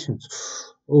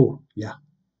patience. Oh, yeah,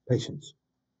 patience.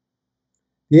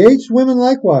 The aged women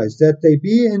likewise, that they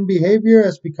be in behavior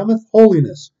as becometh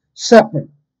holiness, separate,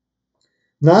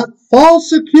 not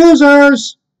false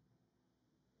accusers,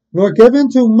 nor given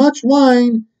to much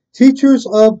wine, teachers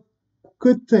of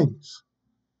good things,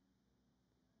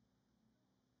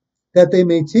 that they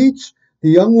may teach the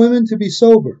young women to be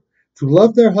sober, to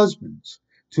love their husbands,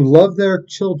 to love their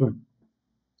children,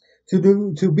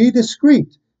 to be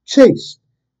discreet, chaste,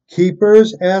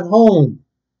 keepers at home,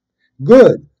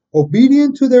 good,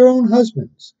 obedient to their own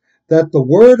husbands, that the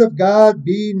word of God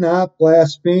be not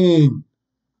blasphemed.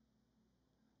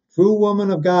 True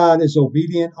woman of God is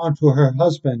obedient unto her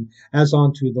husband as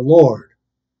unto the Lord.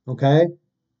 Okay?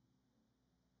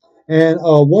 And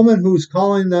a woman who's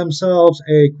calling themselves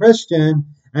a Christian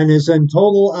and is in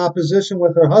total opposition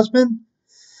with her husband,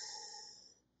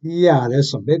 yeah,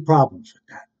 there's some big problems with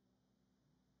that.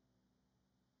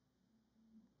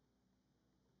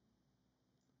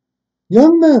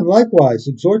 Young men, likewise,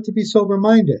 exhort to be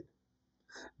sober-minded,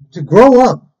 to grow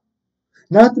up,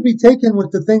 not to be taken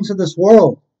with the things of this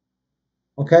world.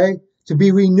 okay? To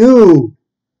be renewed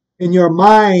in your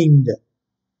mind,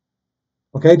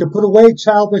 okay? To put away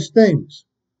childish things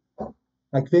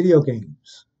like video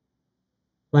games,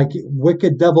 like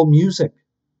wicked devil music,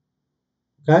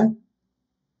 okay?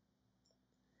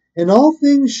 In all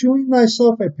things, shewing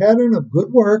thyself a pattern of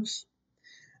good works,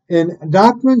 in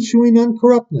doctrine shewing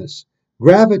uncorruptness,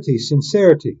 gravity,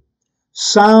 sincerity,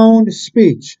 sound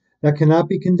speech that cannot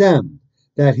be condemned,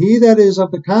 that he that is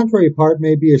of the contrary part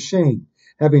may be ashamed,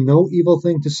 having no evil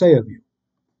thing to say of you.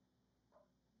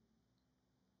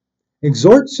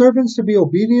 Exhort servants to be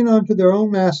obedient unto their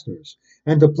own masters,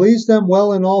 and to please them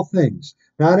well in all things,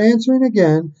 not answering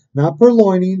again, not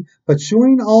purloining, but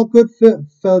shewing all good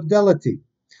fidelity,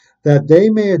 that they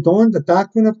may adorn the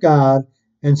doctrine of God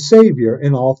and Savior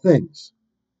in all things.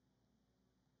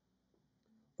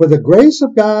 For the grace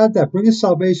of God that bringeth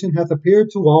salvation hath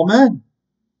appeared to all men,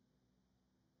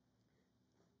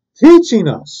 teaching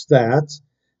us that,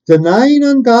 denying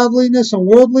ungodliness and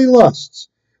worldly lusts,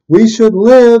 we should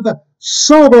live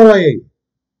soberly,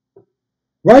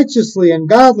 righteously, and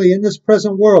godly in this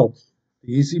present world.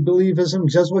 The easy believism,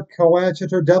 Jesuit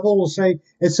coadjutor devil will say,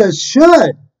 it says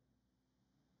should.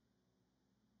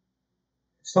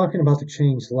 It's talking about the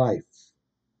changed life.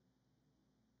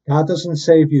 God doesn't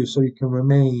save you so you can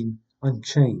remain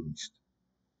unchanged.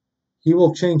 He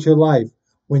will change your life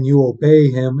when you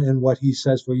obey him in what he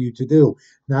says for you to do.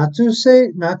 Not to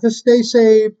stay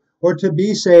saved or to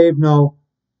be saved, no.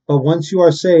 But once you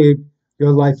are saved,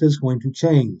 your life is going to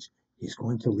change. He's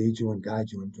going to lead you and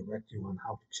guide you and direct you on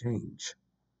how to change.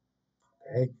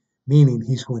 Okay? Meaning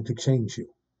he's going to change you.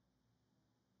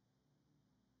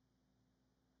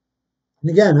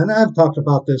 And again, and I've talked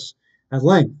about this at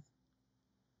length,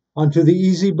 unto the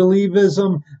easy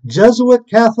believism, Jesuit,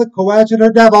 Catholic,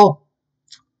 coadjutor, devil.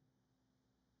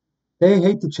 They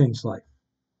hate to change life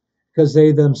because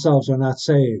they themselves are not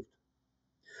saved.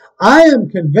 I am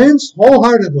convinced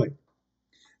wholeheartedly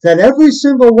that every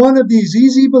single one of these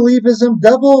easy believism,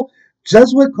 devil,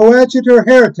 Jesuit, coadjutor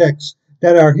heretics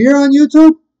that are here on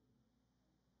YouTube,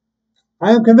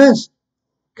 I am convinced,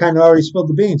 kind of already spilled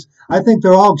the beans, I think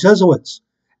they're all Jesuits,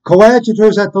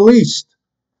 coadjutors at the least.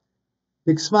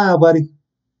 Big smile, buddy.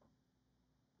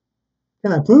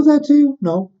 Can I prove that to you?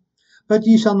 No. But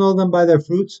ye shall know them by their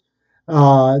fruits.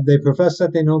 They profess that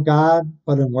they know God,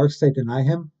 but in works they deny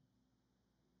him.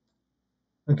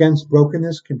 Against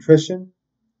brokenness, contrition,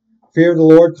 fear of the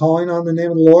Lord, calling on the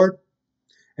name of the Lord,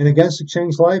 and against a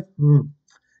changed life?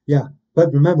 Yeah,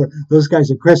 but remember, those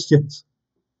guys are Christians.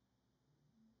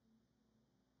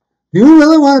 Do you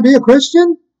really want to be a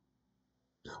Christian?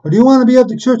 Or do you want to be of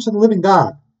the Church of the Living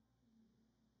God?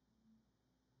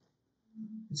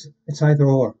 It's either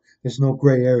or. There's no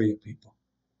gray area, people.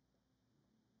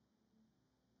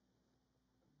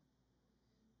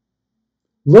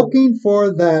 Looking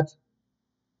for that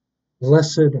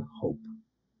blessed hope.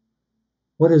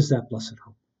 What is that blessed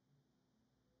hope?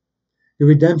 The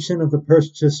redemption of the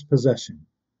purchased possession.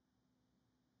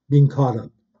 Being caught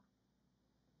up.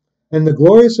 And the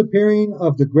glorious appearing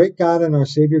of the great God and our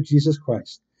Savior Jesus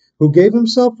Christ, who gave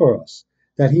himself for us,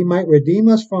 that he might redeem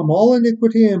us from all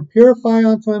iniquity and purify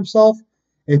unto himself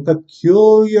a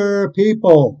peculiar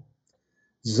people,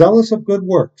 zealous of good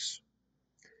works.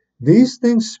 These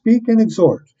things speak and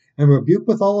exhort, and rebuke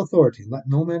with all authority. Let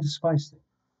no man despise them.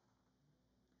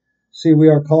 See, we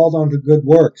are called unto good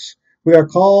works. We are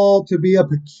called to be a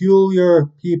peculiar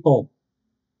people.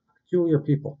 Peculiar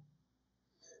people.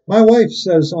 My wife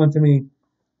says unto me,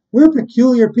 we're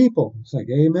peculiar people. It's like,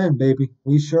 amen, baby.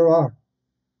 We sure are.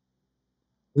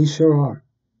 We sure are.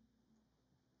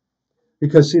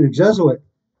 Because, see, the Jesuit,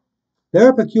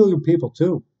 they're peculiar people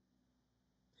too.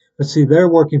 But see, they're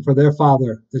working for their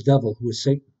father, the devil, who is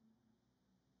Satan.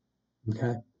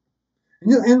 Okay?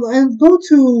 And go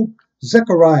to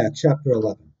Zechariah chapter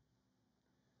 11.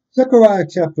 Zechariah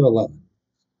chapter 11.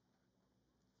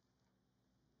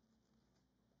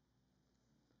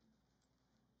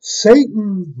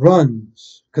 Satan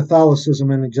runs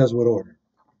Catholicism in the Jesuit order.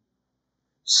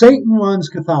 Satan runs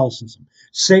Catholicism.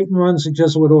 Satan runs the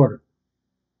Jesuit order.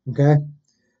 Okay?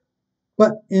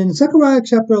 But in Zechariah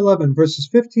chapter 11, verses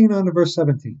 15 on to verse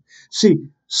 17, see,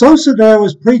 Sosader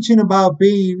was preaching about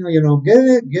being,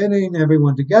 getting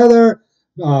everyone together,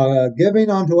 giving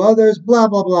unto others, blah,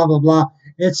 blah, blah, blah, blah.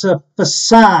 It's a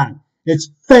facade. It's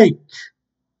fake.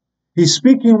 He's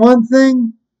speaking one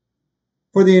thing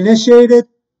for the initiated,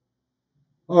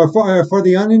 or for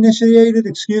the uninitiated,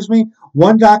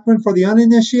 one doctrine for the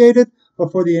uninitiated,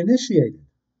 but for the initiated,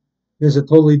 there's a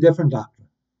totally different doctrine.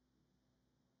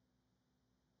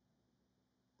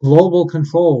 Global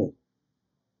control,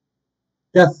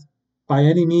 death by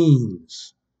any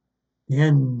means. The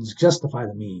ends justify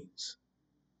the means.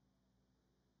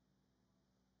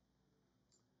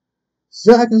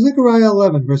 Zechariah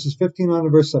 11, verses 15 on to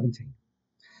verse 17.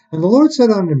 And the Lord said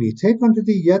unto me, take unto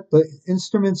thee yet the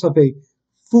instruments of a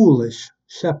foolish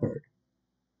shepherd.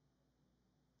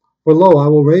 For lo, I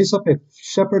will raise up a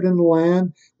shepherd in the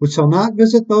land, which shall not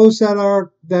visit those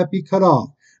that be cut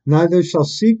off, neither shall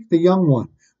seek the young one,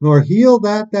 nor heal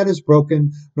that is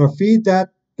broken, nor feed that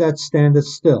standeth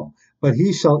still. But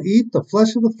he shall eat the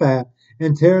flesh of the fat,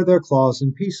 and tear their claws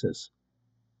in pieces.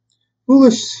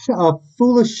 Foolish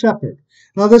shepherd.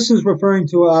 Now this is referring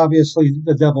to obviously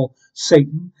the devil,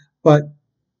 Satan, but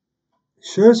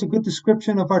sure is a good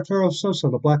description of Arturo Sosa,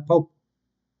 the Black Pope.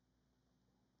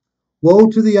 Woe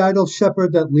to the idle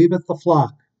shepherd that leaveth the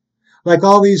flock. Like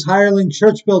all these hireling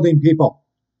church building people.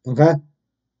 Okay?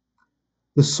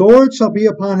 The sword shall be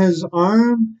upon his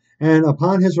arm and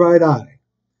upon his right eye.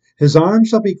 His arm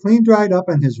shall be clean dried up,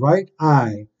 and his right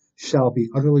eye shall be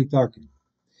utterly darkened.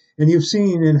 And you've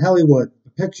seen in Hollywood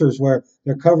pictures where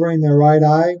they're covering their right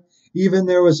eye. Even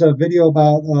there was a video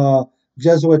about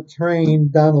Jesuit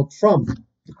trained Donald Trump,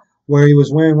 where he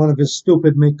was wearing one of his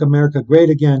stupid Make America Great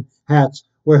Again hats,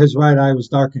 where his right eye was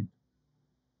darkened.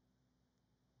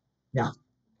 Yeah.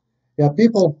 Yeah,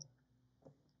 people.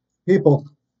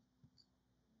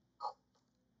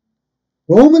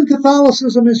 Roman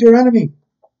Catholicism is your enemy.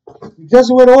 The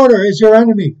Jesuit order is your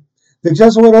enemy. The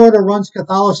Jesuit order runs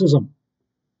Catholicism.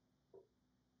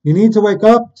 You need to wake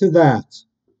up to that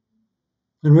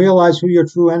and realize who your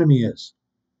true enemy is,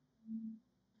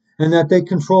 and that they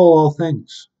control all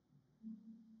things.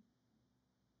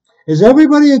 Is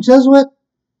everybody a Jesuit?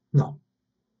 No.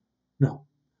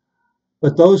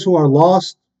 But those who are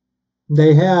lost,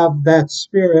 they have that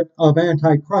spirit of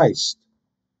Antichrist.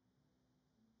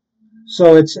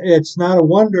 So it's not a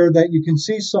wonder that you can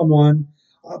see someone.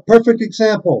 A perfect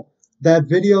example, that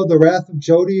video, The Wrath of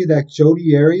Jodi, that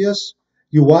Jodi Arias.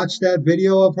 You watch that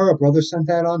video of her. A brother sent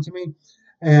that on to me,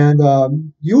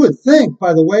 and you would think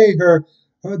by the way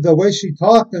the way she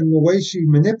talked and the way she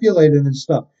manipulated and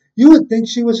stuff, you would think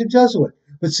she was a Jesuit.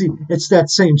 But see, it's that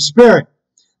same spirit,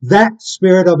 that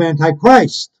spirit of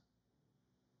Antichrist.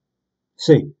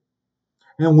 See.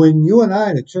 And when you and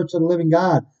I, the Church of the Living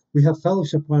God, we have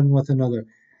fellowship one with another,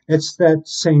 it's that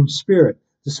same spirit,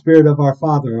 the spirit of our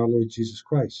Father, our Lord Jesus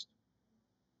Christ.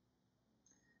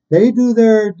 They do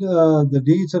the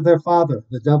deeds of their father,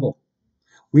 the devil.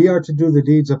 We are to do the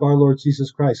deeds of our Lord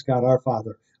Jesus Christ, God our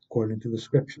Father, according to the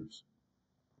Scriptures.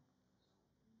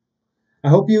 I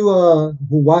hope you who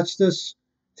watch this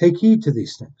take heed to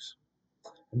these things.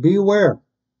 Be aware,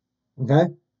 okay?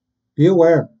 Be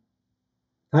aware.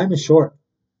 Time is short.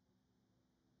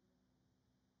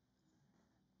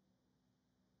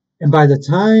 And by the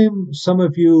time some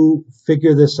of you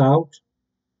figure this out,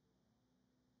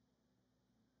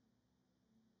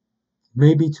 it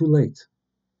may be too late.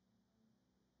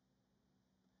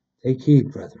 Take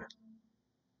heed, brethren.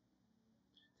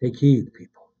 Take heed,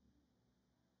 people.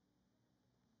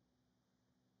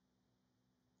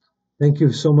 Thank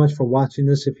you so much for watching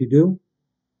this if you do.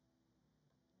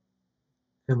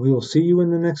 And we will see you in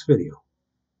the next video.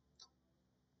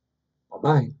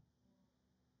 Bye-bye.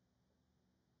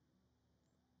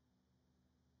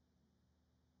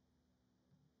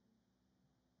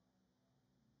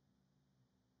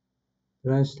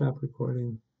 Did I stop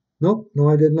recording? Nope, no,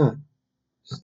 I did not.